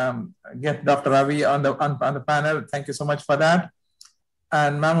to get Dr. Ravi on the panel. Thank you so much for that.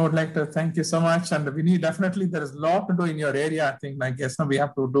 And ma'am, I would like to thank you so much. And we need definitely, there is a lot to do in your area. I think, I guess, we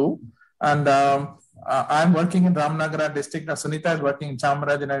have to do. And I'm working in Ramnagara district. Sunita is working in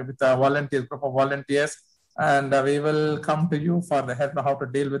Chamaraj with a volunteers, group of volunteers. And we will come to you for the help of how to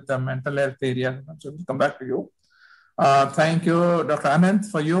deal with the mental health area. So we'll come back to you. Thank you, Dr. Anand,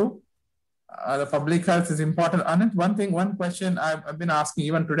 for you. The public health is important. Anand, one question I've been asking,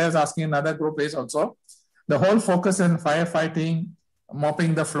 even today I was asking another group is also, the whole focus in firefighting,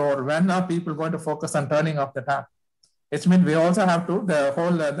 mopping the floor. When are people going to focus on turning off the tap? It means we also have to, the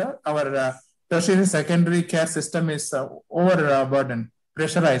whole, our tertiary secondary care system is overburdened,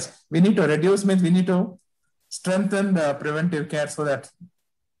 pressurized. We need to reduce, means we need to strengthen the preventive care so that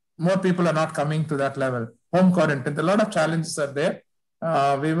more people are not coming to that level. Home quarantine, a lot of challenges are there.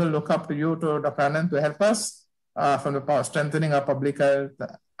 We will look up to you, to Dr. Anand, to help us from the strengthening our public health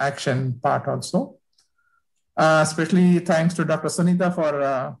action part also. Especially thanks to Dr. Sunita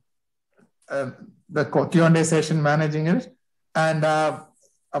for the Q&A session, managing it. And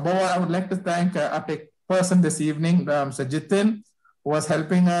above all, I would like to thank a person this evening, Mr. Jitin, who was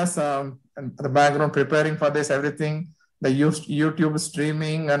helping us in the background, preparing for this, everything, the YouTube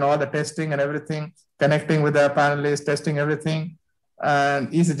streaming and all the testing and everything, connecting with the panelists, testing everything.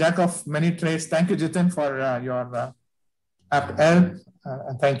 And he's a jack of many trades. Thank you, Jitin, for your help. And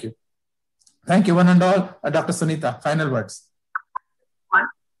thank you. Thank you, one and all. Dr. Sunita, final words. One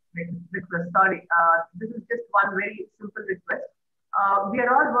request, sorry. This is just one very simple request. We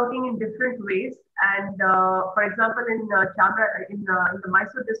are all working in different ways. And for example, in the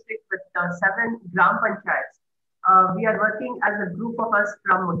Mysore district with 7 Gram Panchayats, we are working as a group of us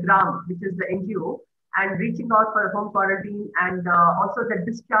from Gram, which is the NGO, and reaching out for home quarantine and also the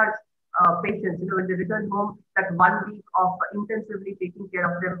discharge patients, when they return home, that 1 week of intensively taking care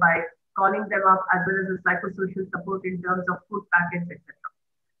of them by calling them up, as well as the psychosocial support in terms of food packets, etc.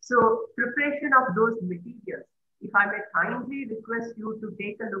 So preparation of those materials, if I may kindly request you to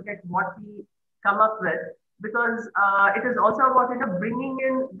take a look at what we come up with, because it is also about bringing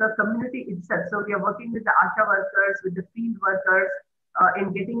in the community itself. So we are working with the ASHA workers, with the field workers,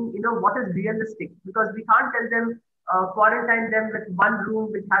 in getting what is realistic, because we can't tell them quarantine them with 1 room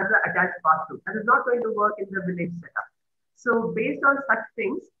which has an attached bathroom. That is not going to work in the village setup. So based on such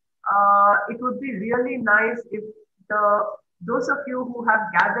things, it would be really nice if those of you who have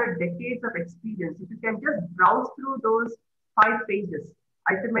gathered decades of experience, if you can just browse through those 5 pages,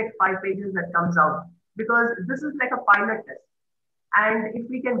 ultimate 5 pages that comes out, because this is like a pilot test. And if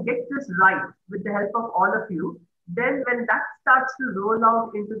we can get this right with the help of all of you, then when that starts to roll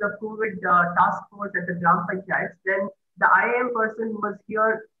out into the COVID task force at the Gram Panchayats, then the IAM person who was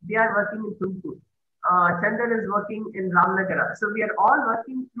here, they are working in Tumkur. Chandar is working in Ramnagara. So we are all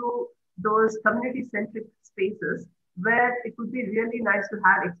working through those community-centric spaces where it would be really nice to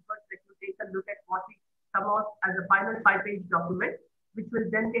have experts that will take a look at what we come out as a final 5-page document, which will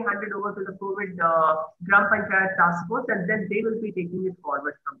then be handed over to the COVID Gram Panchayat task force, and then they will be taking it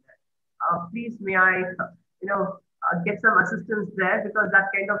forward from there. Please, may I, get some assistance there, because that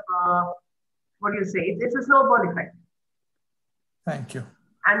kind of, what do you say, it's a snowball effect. Thank you.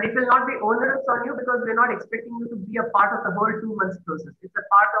 And it will not be onerous on you, because we're not expecting you to be a part of the whole 2 months process. It's a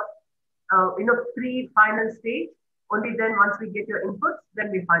part of, pre-final stage. Only then, once we get your inputs,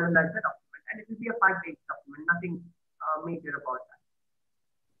 then we finalize the document. And it will be a 5-page document, nothing major about that.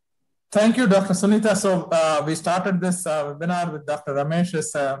 Thank you, Dr. Sunita. So we started this webinar with Dr.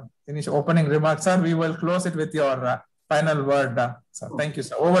 Ramesh's initial opening remarks. Sir, we will close it with your final word. So thank you,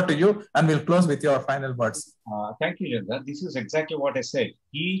 sir. Over to you, and we'll close with your final words. Thank you, Janda. This is exactly what I said.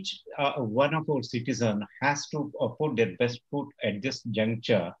 Each one of our citizens has to put their best foot at this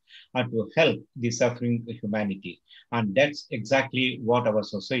juncture to help the suffering humanity. And that's exactly what our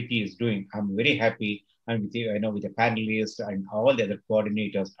society is doing. I'm very happy and with with the panelists and all the other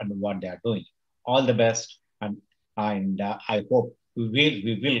coordinators and what they are doing. All the best, and I hope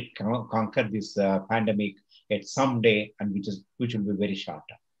we will conquer this pandemic at some day, and which will be very short.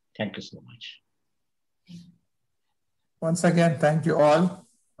 Thank you so much. Once again, thank you all.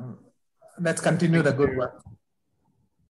 Let's continue the good work.